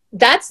 Because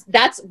that's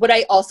what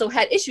I also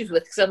had issues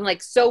with. Because I'm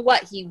like, so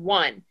what? He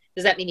won.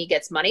 Does that mean he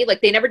gets money?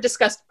 Like, they never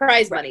discussed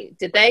prize money,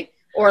 did they?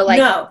 Or like,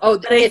 no,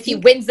 if he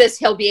wins this,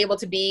 he'll be able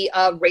to be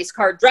a race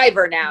car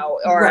driver now.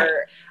 Or right.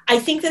 I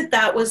think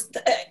that was,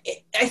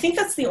 I think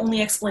that's the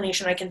only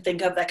explanation I can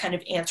think of that kind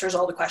of answers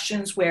all the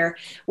questions, where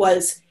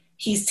was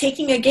he's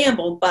taking a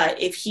gamble, but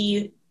if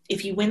he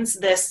wins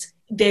this,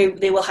 they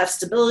will have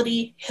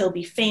stability, he'll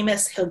be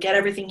famous, he'll get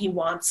everything he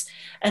wants.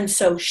 And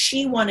so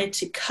she wanted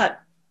to cut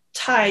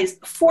ties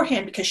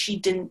beforehand because she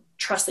didn't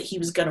trust that he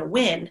was going to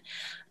win.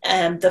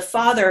 And the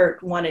father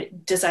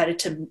decided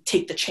to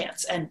take the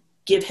chance and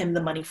give him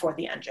the money for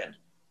the engine.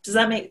 Does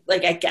that make,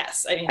 like, I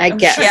guess. I mean, I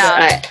guess.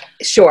 Yeah.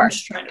 Sure. I'm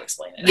just trying to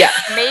explain it. Yeah.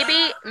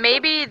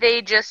 Maybe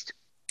they just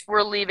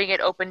were leaving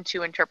it open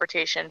to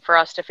interpretation for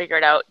us to figure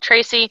it out.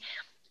 Tracy,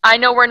 I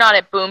know we're not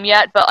at Boom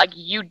yet, but like,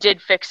 you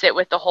did fix it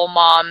with the whole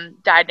mom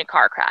died in a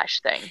car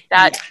crash thing.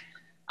 That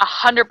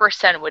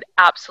 100% would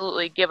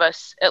absolutely give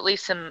us at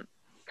least some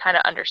kind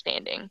of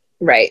understanding.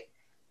 Right.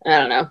 I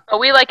don't know.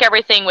 But we like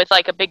everything with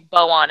like a big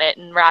bow on it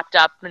and wrapped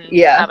up and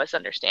have us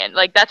understand.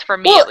 Like, that's for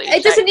me at least.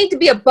 It doesn't need to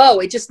be a bow.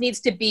 It just needs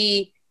to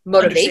be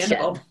motivation.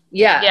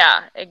 Yeah.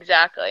 Yeah,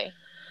 exactly.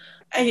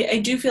 I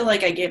do feel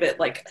like I gave it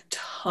like a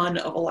ton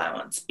of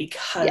allowance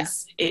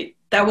because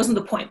that wasn't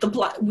the point. The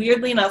plot,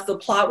 weirdly enough, the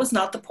plot was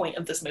not the point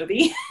of this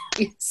movie.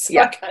 So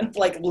I kind of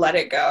like let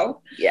it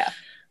go. Yeah.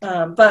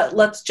 But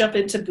let's jump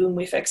into Boom,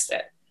 We Fixed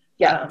It.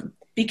 Yeah.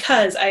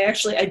 Because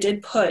I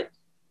did put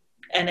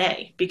NA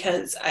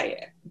because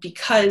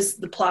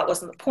the plot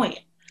wasn't the point.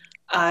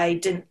 I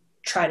didn't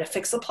try to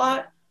fix the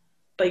plot,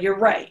 but you're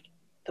right.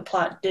 The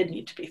plot did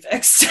need to be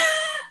fixed.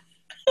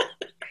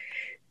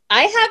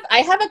 I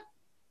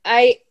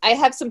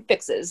have some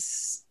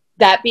fixes,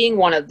 that being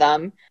one of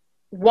them.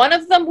 One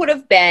of them would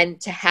have been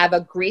to have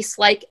a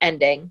Grease-like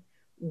ending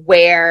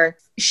where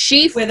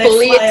she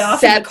fully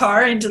accepts the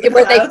car into the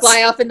where clouds. they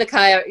fly off in the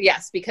car.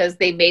 Yes, because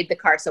they made the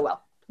car so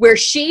well. Where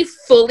she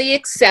fully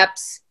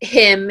accepts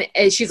him,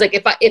 and she's like,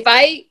 if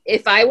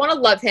I want to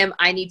love him,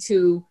 I need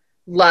to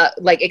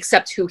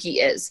accept who he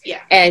is.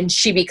 Yeah. And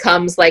she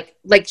becomes like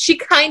she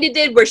kind of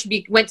did, where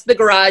she went to the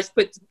garage,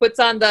 puts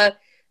on the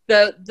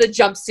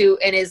jumpsuit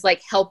and is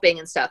like helping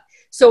and stuff.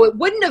 So it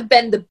wouldn't have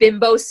been the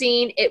bimbo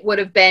scene. It would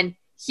have been,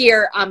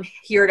 I'm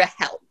here to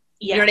help.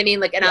 You know what I mean?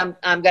 Like, and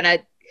I'm gonna,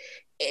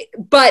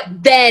 but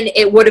then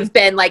it would have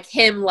been like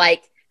him,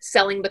 like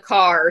selling the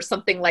car or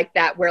something like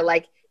that, where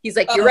like, he's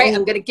like, you're right,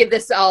 I'm going to give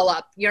this all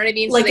up. You know what I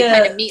mean? Like so they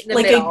kind of meet in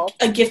the middle.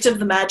 A gift of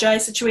the Magi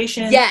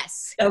situation?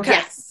 Yes. Okay.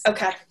 Yes.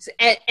 Okay.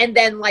 And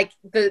then like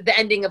the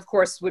ending, of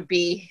course, would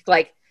be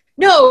like,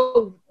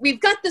 no, we've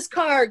got this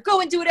car,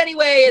 go and do it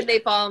anyway. And they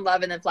fall in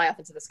love and then fly off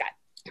into the sky.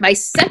 My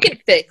second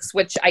fix,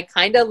 which I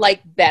kind of like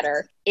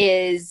better,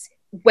 is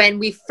when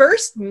we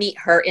first meet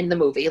her in the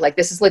movie, like,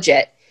 this is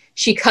legit,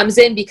 she comes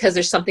in because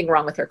there's something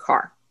wrong with her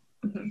car.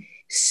 Mm-hmm.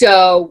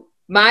 So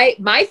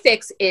my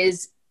fix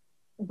is,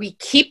 we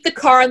keep the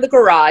car in the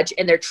garage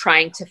and they're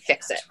trying to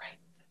fix it.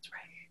 That's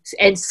right.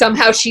 And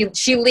somehow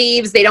she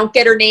leaves. They don't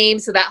get her name.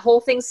 So that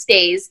whole thing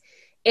stays.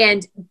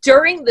 And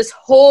during this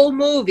whole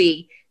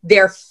movie,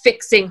 they're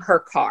fixing her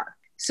car.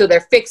 So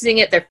they're fixing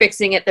it.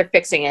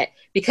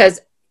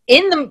 Because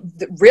in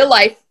the real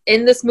life,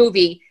 in this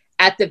movie,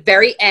 at the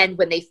very end,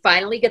 when they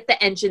finally get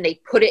the engine,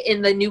 they put it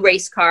in the new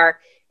race car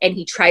and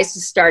he tries to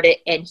start it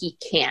and he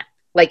can't.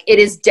 Like, it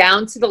is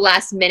down to the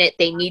last minute.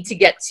 They need to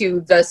get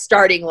to the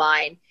starting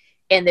line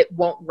and it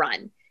won't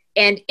run.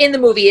 And in the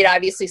movie, it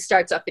obviously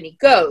starts up and he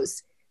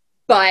goes.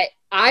 But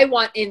I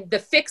want in the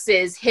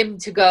fixes him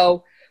to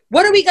go,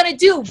 what are we going to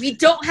do? We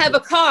don't have a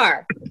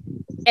car.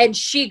 And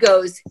she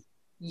goes,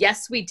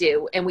 yes, we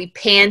do. And we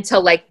pan to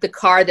like the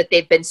car that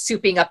they've been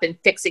souping up and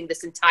fixing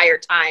this entire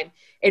time,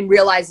 and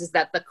realizes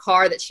that the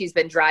car that she's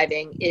been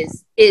driving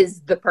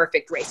is the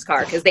perfect race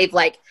car. Cause they've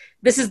like,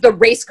 this is the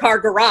race car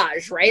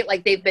garage, right?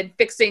 Like they've been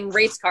fixing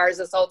race cars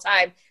this whole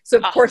time. So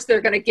of course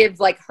they're going to give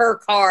like her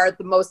car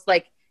the most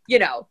like, you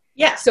know,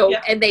 yeah. So,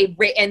 yeah.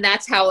 and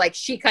that's how like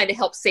she kind of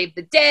helps save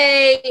the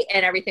day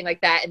and everything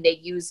like that. And they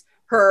use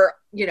her,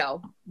 you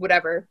know,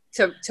 whatever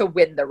to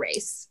win the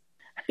race.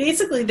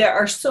 Basically, there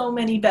are so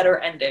many better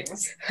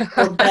endings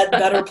or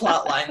better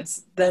plot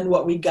lines than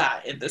what we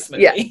got in this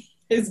movie. Yeah.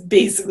 Is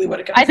basically what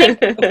it comes down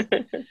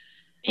to.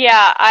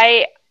 Yeah,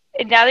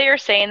 now that you're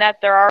saying that,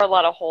 there are a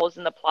lot of holes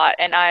in the plot,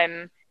 and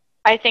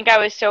I think I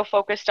was so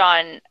focused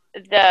on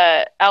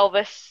the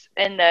Elvis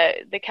and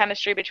the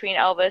chemistry between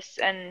Elvis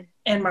and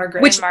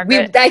Margaret. Which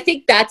I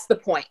think that's the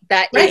point.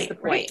 That is the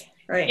point.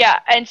 Right. Yeah,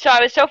 and so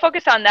I was so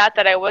focused on that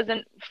I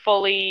wasn't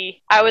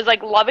fully, I was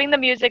like loving the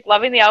music,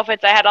 loving the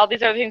outfits. I had all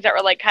these other things that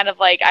were like kind of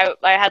like, I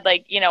had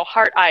like, you know,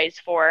 heart eyes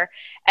for,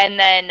 and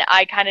then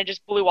I kind of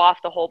just blew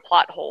off the whole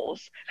plot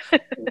holes.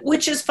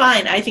 Which is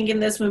fine. I think in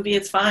this movie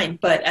it's fine,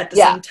 but at the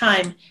same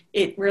time,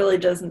 it really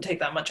doesn't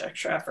take that much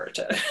extra effort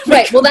to.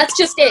 Right, well that's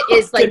just it,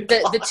 is like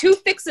the two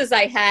fixes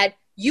I had,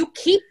 you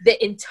keep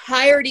the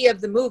entirety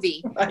of the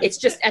movie. Right. It's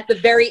just at the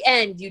very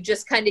end, you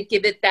just kind of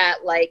give it that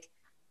like,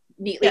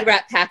 neatly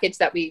wrapped package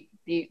that we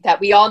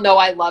all know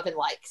I love and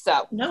like.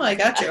 So no, I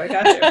got you.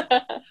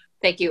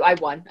 Thank you. I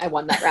won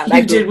that round.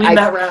 You did win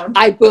that round.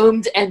 I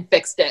boomed and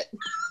fixed it.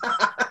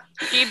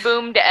 He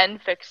boomed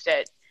and fixed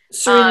it.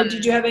 Serena,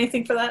 did you have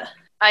anything for that?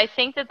 I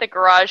think that the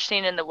garage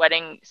scene in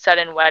the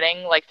sudden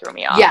wedding like threw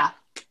me off. Yeah,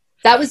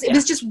 it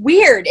was just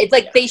weird. It's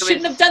like they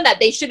shouldn't have done that.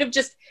 They should have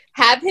just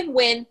have him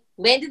win,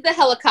 landed the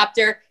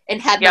helicopter,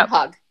 and had them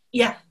hug.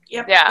 Yeah.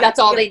 Yep. Yeah. That's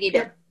all they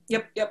needed.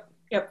 Yep.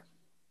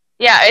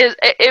 Yeah,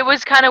 it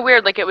was kind of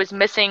weird. Like it was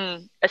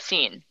missing a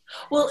scene.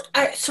 Well,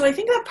 I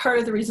think that part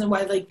of the reason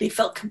why like they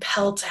felt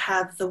compelled to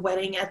have the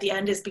wedding at the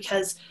end is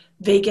because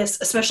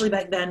Vegas, especially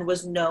back then,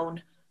 was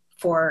known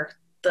for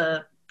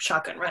the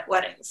shotgun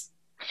weddings.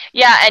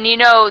 Yeah, and you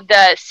know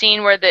the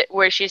scene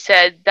where she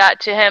said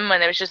that to him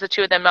when it was just the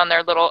two of them on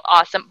their little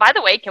awesome. By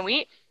the way, can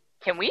we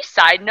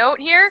side note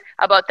here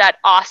about that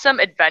awesome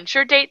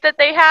adventure date that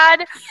they had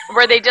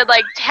where they did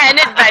like 10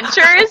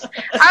 adventures?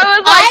 I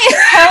was like,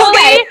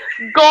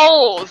 holy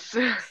goals.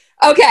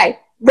 Okay,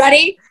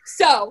 ready?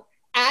 So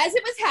as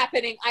it was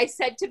happening, I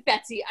said to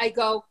Betsy, I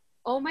go,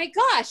 oh my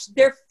gosh,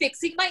 they're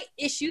fixing my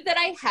issue that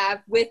I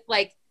have with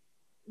like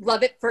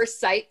love at first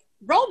sight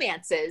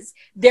romances.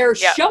 They're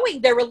showing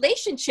their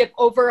relationship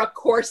over a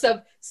course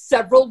of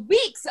several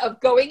weeks of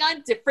going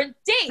on different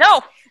dates.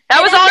 No.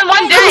 That was all in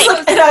one day.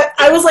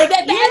 I was like,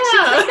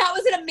 that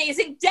was an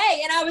amazing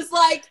day. And I was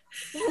like,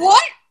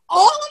 what?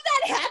 All of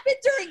that happened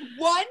during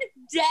one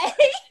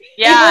day?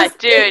 Yeah,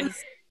 dude.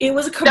 It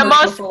was a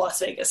commercial for Las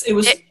Vegas. It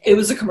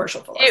was a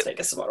commercial for Las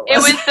Vegas is what it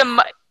was. It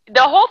was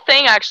the whole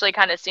thing actually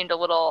kind of seemed a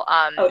little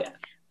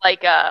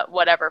like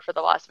whatever for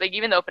the Las Vegas.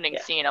 Even the opening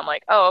scene, I'm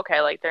like, oh,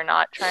 okay, like they're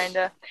not trying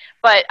to.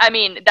 But I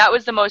mean, that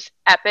was the most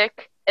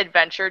epic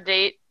adventure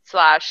date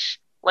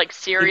 / like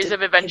series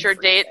of adventure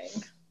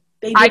dates.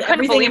 They did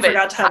everything and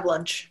forgot to have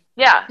lunch.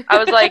 Yeah, I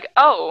was like,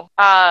 oh,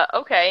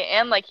 okay,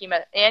 and like he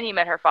met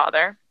her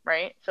father,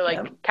 right? So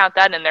like count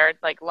that in there,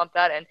 like lump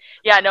that in.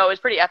 Yeah, no, it was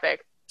pretty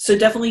epic. So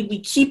definitely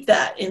we keep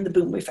that in the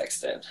boom we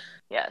fixed it.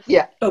 Yes.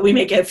 Yeah. But we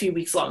make it a few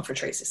weeks long for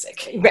Tracy's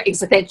sake. Right.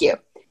 So thank you.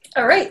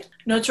 All right.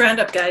 Notes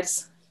roundup,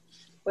 guys.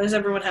 What does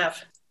everyone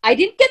have? I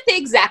didn't get the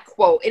exact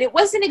quote, and it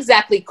wasn't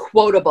exactly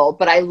quotable,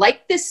 but I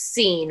liked this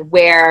scene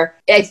where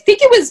I think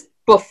it was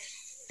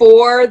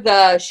before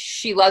the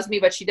she loves me,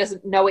 but she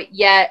doesn't know it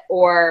yet,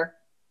 or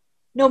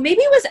no,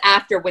 maybe it was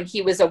after when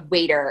he was a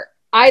waiter.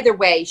 Either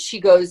way, she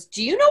goes,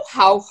 do you know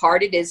how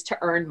hard it is to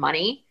earn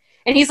money?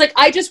 And he's like,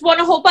 I just won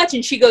a whole bunch.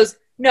 And she goes,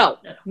 no,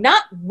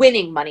 not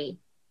winning money,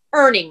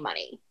 earning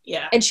money.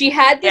 Yeah. And she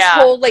had this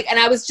whole and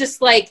I was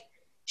just like,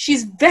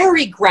 she's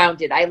very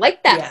grounded. I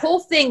like that whole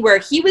thing where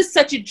he was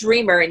such a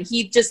dreamer and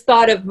he just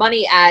thought of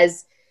money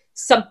as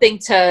something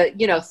to,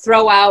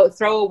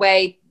 throw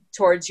away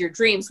towards your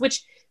dreams,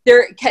 which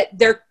there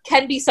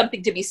can be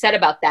something to be said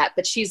about that.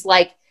 But she's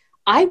like,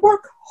 I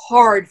work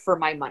hard for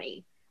my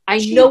money. I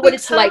know what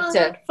it's like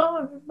to.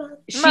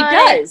 She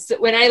does.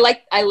 When I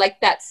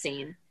like that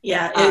scene.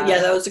 Yeah,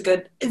 that was a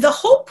good. The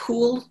whole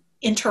pool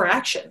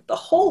interaction. The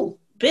whole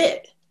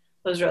bit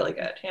was really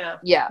good. Yeah.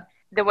 Yeah.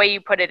 The way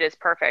you put it is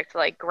perfect.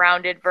 Like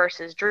grounded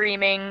versus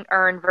dreaming,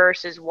 earned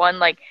versus one.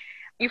 Like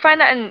you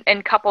find that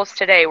in couples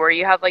today where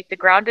you have like the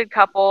grounded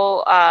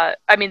couple,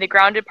 the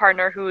grounded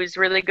partner who is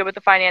really good with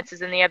the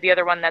finances, and you have the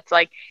other one that's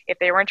like, if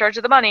they were in charge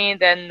of the money,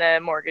 then the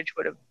mortgage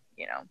would have,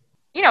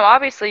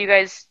 obviously you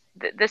guys,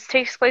 this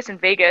takes place in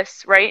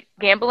Vegas, right?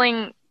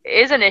 Gambling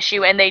is an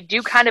issue, and they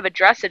do kind of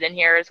address it in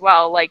here as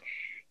well. Like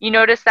you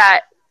notice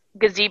that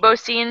gazebo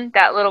scene,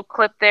 that little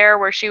clip there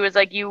where she was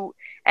like,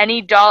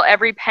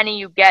 every penny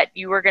you get,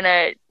 you were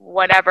gonna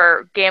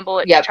gamble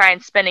it to try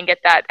and spin and get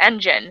that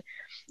engine.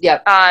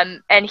 Yep.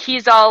 And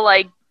he's all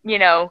like,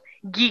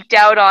 geeked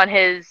out on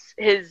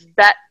his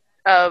bet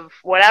of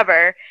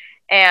whatever,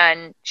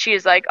 and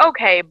she's like,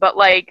 okay, but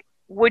like,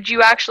 would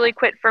you actually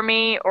quit for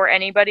me or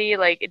anybody?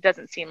 Like, it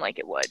doesn't seem like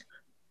it would.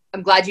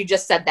 I'm glad you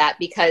just said that,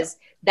 because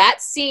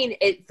that scene,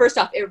 first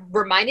off, it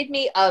reminded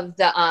me of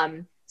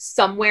the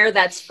Somewhere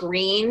That's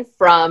Green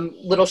from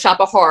Little Shop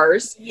of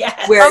Horrors.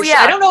 Yes. Where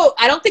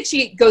I don't think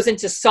she goes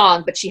into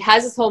song, but she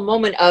has this whole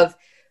moment of,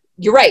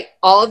 you're right,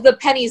 all of the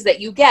pennies that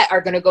you get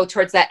are going to go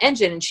towards that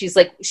engine. And she's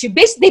like,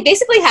 they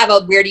basically have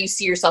a where do you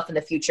see yourself in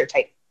the future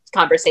type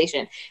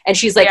conversation. And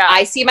she's like,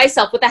 I see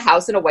myself with a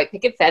house and a white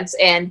picket fence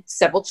and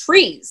several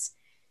trees.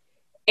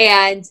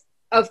 And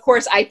of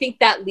course, I think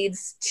that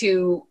leads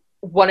to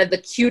one of the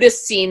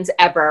cutest scenes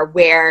ever,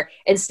 where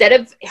instead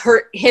of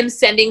him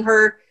sending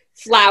her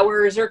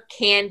flowers or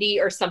candy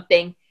or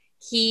something,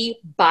 he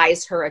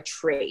buys her a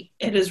tree.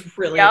 It is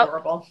really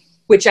adorable.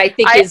 Which I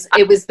think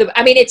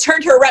it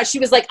turned her around. She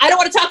was like, I don't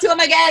want to talk to him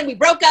again. We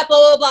broke up,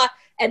 blah, blah, blah.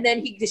 And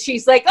then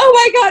she's like, oh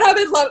my God, I'm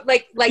in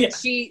love.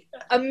 She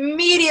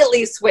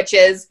immediately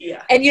switches.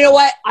 Yeah. And you know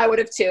what? I would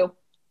have too.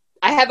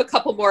 I have a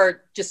couple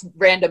more just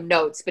random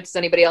notes, but does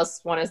anybody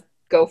else want to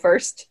go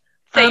first?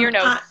 Say your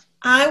notes.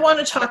 I want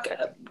to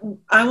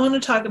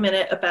talk a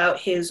minute about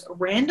his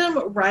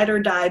random ride or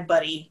die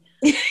buddy.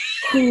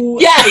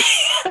 Who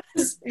yes.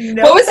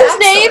 What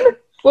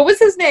was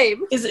his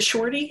name? Is it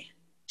Shorty?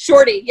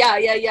 Shorty.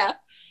 Yeah.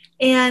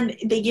 And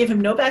they give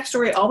him no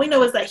backstory. All we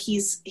know is that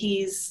he's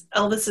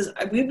Elvis's.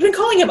 We've been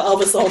calling him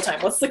Elvis the whole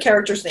time. What's the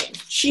character's name?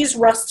 She's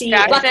Rusty.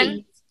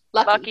 Jackson.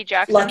 Lucky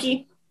Jackson.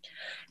 Lucky.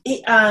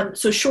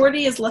 So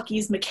Shorty is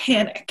Lucky's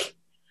mechanic,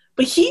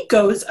 but he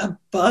goes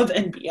above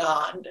and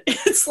beyond.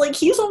 It's like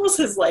he's almost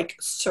his like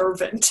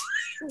servant.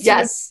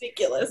 Yes,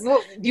 ridiculous.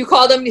 Well, you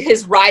called him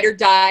his ride or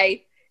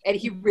die, and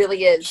he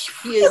really is.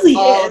 He is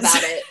all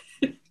about it.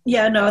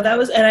 Yeah, no, that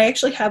was, and I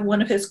actually have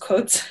one of his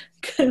quotes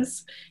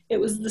because it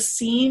was the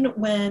scene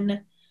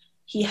when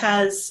he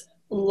has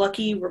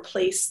Lucky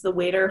replace the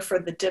waiter for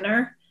the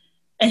dinner,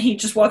 and he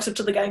just walks up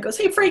to the guy and goes,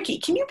 "Hey, Frankie,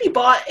 can you be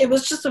bought?" It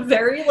was just a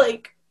very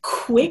like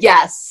quick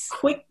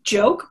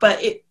joke, but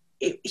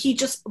he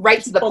just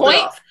right to the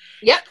point.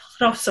 Yep,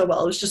 pulled off so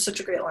well. It was just such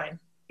a great line.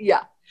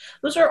 Yeah,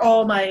 those are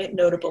all my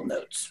notable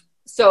notes.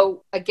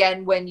 So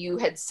again, when you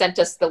had sent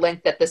us the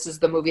link that this is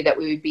the movie that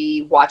we would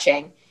be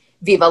watching,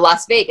 Viva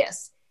Las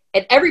Vegas,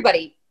 and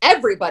everybody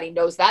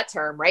knows that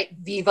term, right?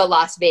 Viva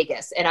Las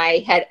Vegas. And I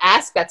had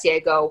asked Betsy, I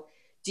go,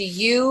 do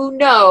you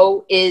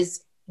know,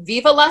 is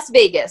Viva Las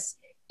Vegas,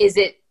 is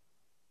it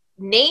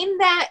named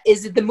that?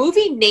 Is it the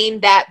movie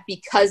named that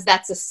because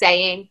that's a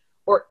saying,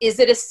 or is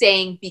it a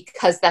saying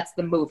because that's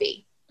the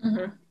movie?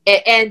 Mm-hmm.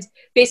 And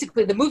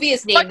basically the movie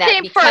is named what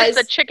came because... first,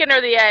 the chicken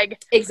or the egg?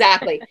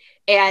 Exactly.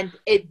 And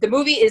the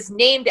movie is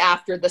named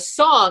after the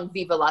song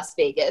Viva Las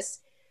Vegas.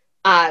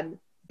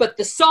 But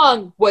the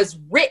song was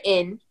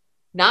written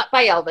not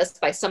by Elvis,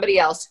 by somebody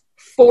else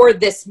for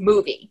this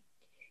movie.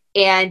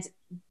 And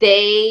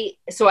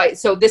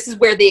so this is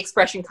where the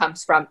expression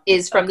comes from,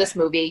 is from this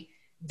movie,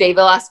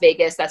 Viva Las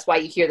Vegas. That's why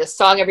you hear the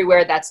song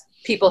everywhere. That's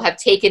people have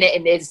taken it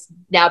and it's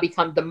now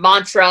become the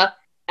mantra.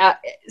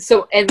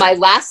 And my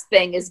last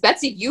thing is,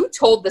 Betsy, you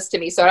told this to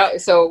me.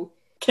 So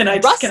can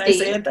I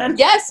say it then?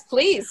 Yes,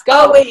 please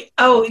go.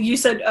 You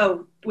said,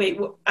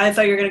 I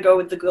thought you were going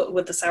to go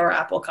with the sour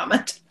apple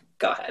comment.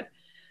 Go ahead.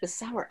 The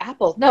sour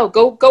apple. No,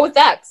 go with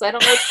that, because I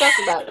don't know what you're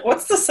talking about.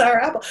 What's the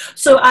sour apple?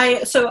 So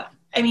I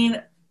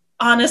mean,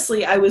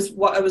 honestly, I was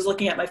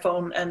looking at my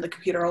phone and the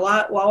computer a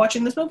lot while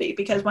watching this movie,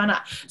 because why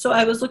not? So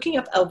I was looking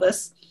up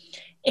Elvis,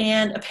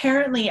 and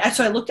apparently, I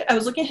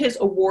was looking at his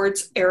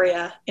awards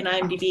area in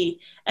IMDb,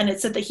 and it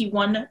said that he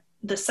won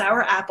the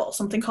sour apple,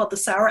 something called the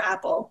sour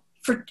apple,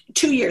 for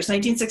 2 years,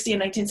 1960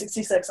 and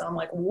 1966. And I'm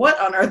like, what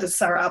on earth is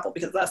sour apple?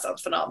 Because that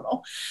sounds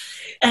phenomenal.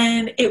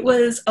 And it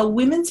was a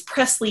Women's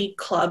Presley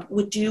Club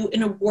would do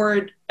an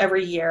award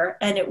every year.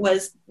 And it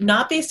was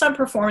not based on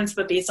performance,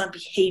 but based on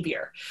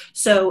behavior.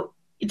 So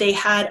they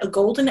had a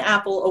Golden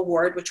Apple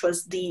Award, which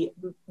was the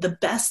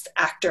best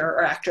actor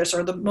or actress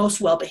or the most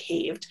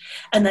well-behaved.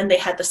 And then they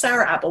had the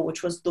Sour Apple,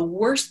 which was the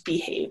worst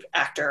behaved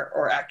actor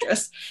or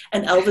actress.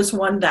 And Elvis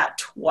won that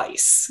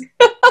twice.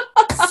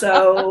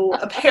 So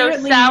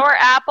apparently... So Sour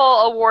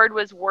Apple Award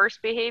was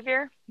worst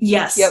behavior?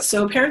 Yes. Yep.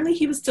 So apparently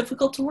he was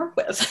difficult to work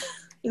with,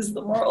 is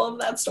the moral of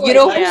that story. You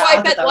know who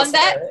I bet won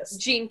that?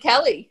 Gene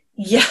Kelly.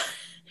 Yeah.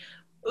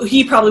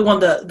 He probably won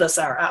the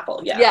sour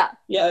apple. Yeah. Yeah.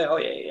 Yeah. Oh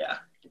yeah.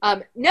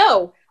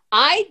 No,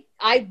 I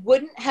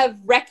wouldn't have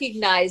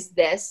recognized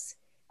this,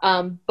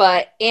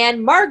 but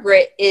Anne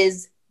Margaret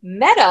is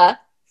Meta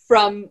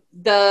from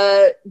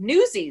the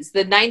Newsies,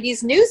 the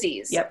 90s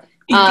Newsies. Yep.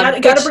 You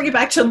gotta bring it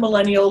back to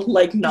millennial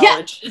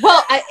knowledge. Yeah,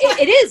 well,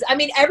 it is. I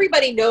mean,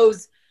 everybody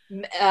knows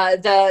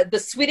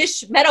the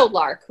Swedish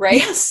meadowlark, right?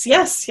 Yes.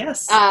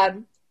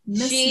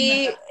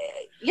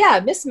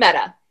 Miss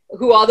Meta,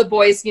 who all the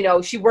boys,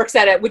 she works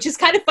at it, which is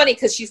kind of funny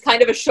because she's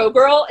kind of a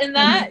showgirl in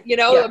that,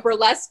 a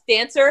burlesque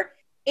dancer.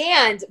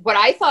 And what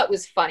I thought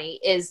was funny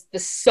is the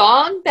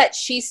song that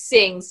she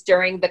sings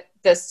during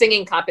the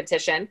singing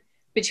competition,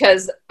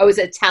 because it was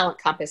a talent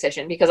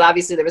competition, because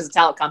obviously there was a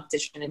talent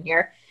competition in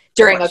here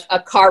during a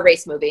car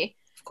race movie.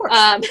 Of course.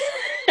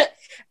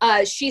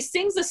 She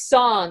sings a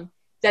song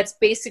that's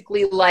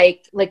basically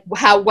like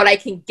what I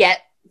can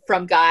get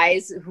from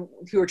guys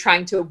who are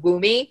trying to woo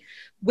me,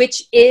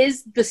 which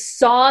is the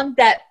song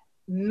that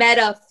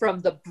Meta from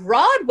the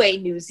Broadway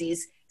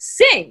Newsies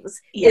sings,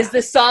 is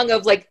the song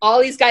of like,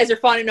 all these guys are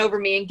fawning over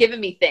me and giving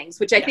me things,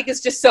 which I think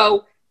is just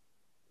so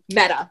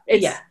meta.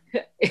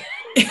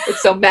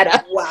 It's so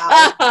meta.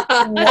 Wow. I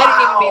didn't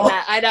even mean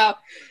that. I know.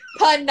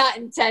 Pun not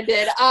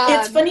intended.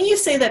 It's funny you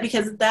say that,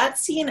 because that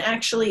scene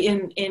actually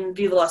in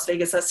Viva Las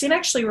Vegas, that scene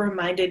actually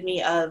reminded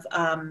me of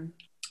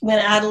when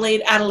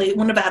Adelaide,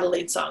 one of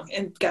Adelaide's song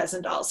in Guys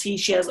and Dolls. She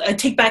has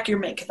Take Back Your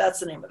Mink. That's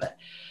the name of it.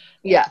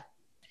 Yeah.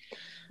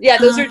 Yeah,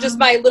 those are just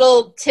my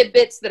little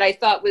tidbits that I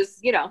thought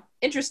was,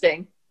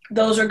 interesting.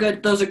 Those are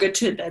good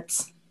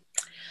tidbits.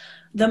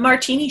 The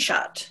Martini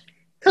Shot.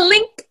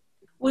 Clink.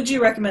 Would you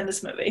recommend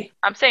this movie?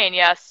 I'm saying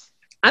yes.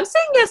 I'm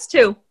saying yes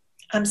too.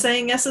 I'm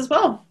saying yes as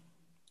well.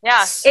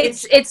 Yeah.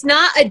 It's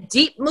not a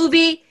deep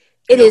movie.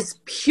 It is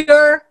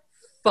pure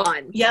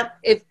fun. Yep.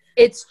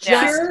 It's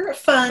just pure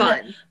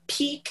fun.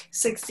 Peak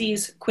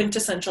 60s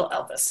quintessential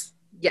Elvis.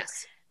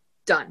 Yes.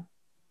 Done.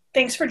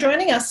 Thanks for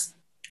joining us.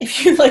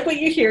 If you like what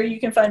you hear, you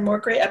can find more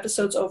great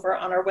episodes over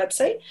on our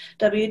website,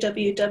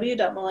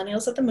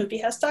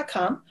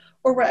 www.millennialsatthemoviehouse.com,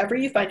 or wherever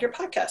you find your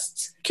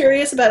podcasts.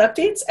 Curious about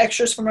updates,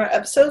 extras from our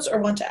episodes, or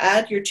want to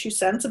add your 2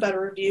 cents about a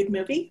reviewed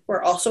movie?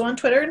 We're also on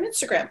Twitter and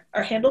Instagram.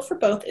 Our handle for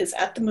both is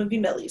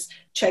 @themoviemillies.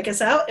 Check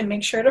us out and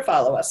make sure to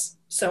follow us.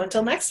 So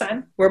until next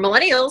time, we're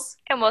millennials.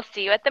 And we'll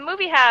see you at the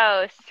movie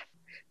house.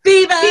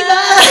 Viva!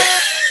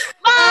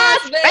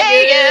 Las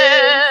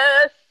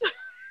Vegas!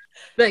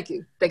 Thank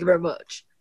you. Thank you very much.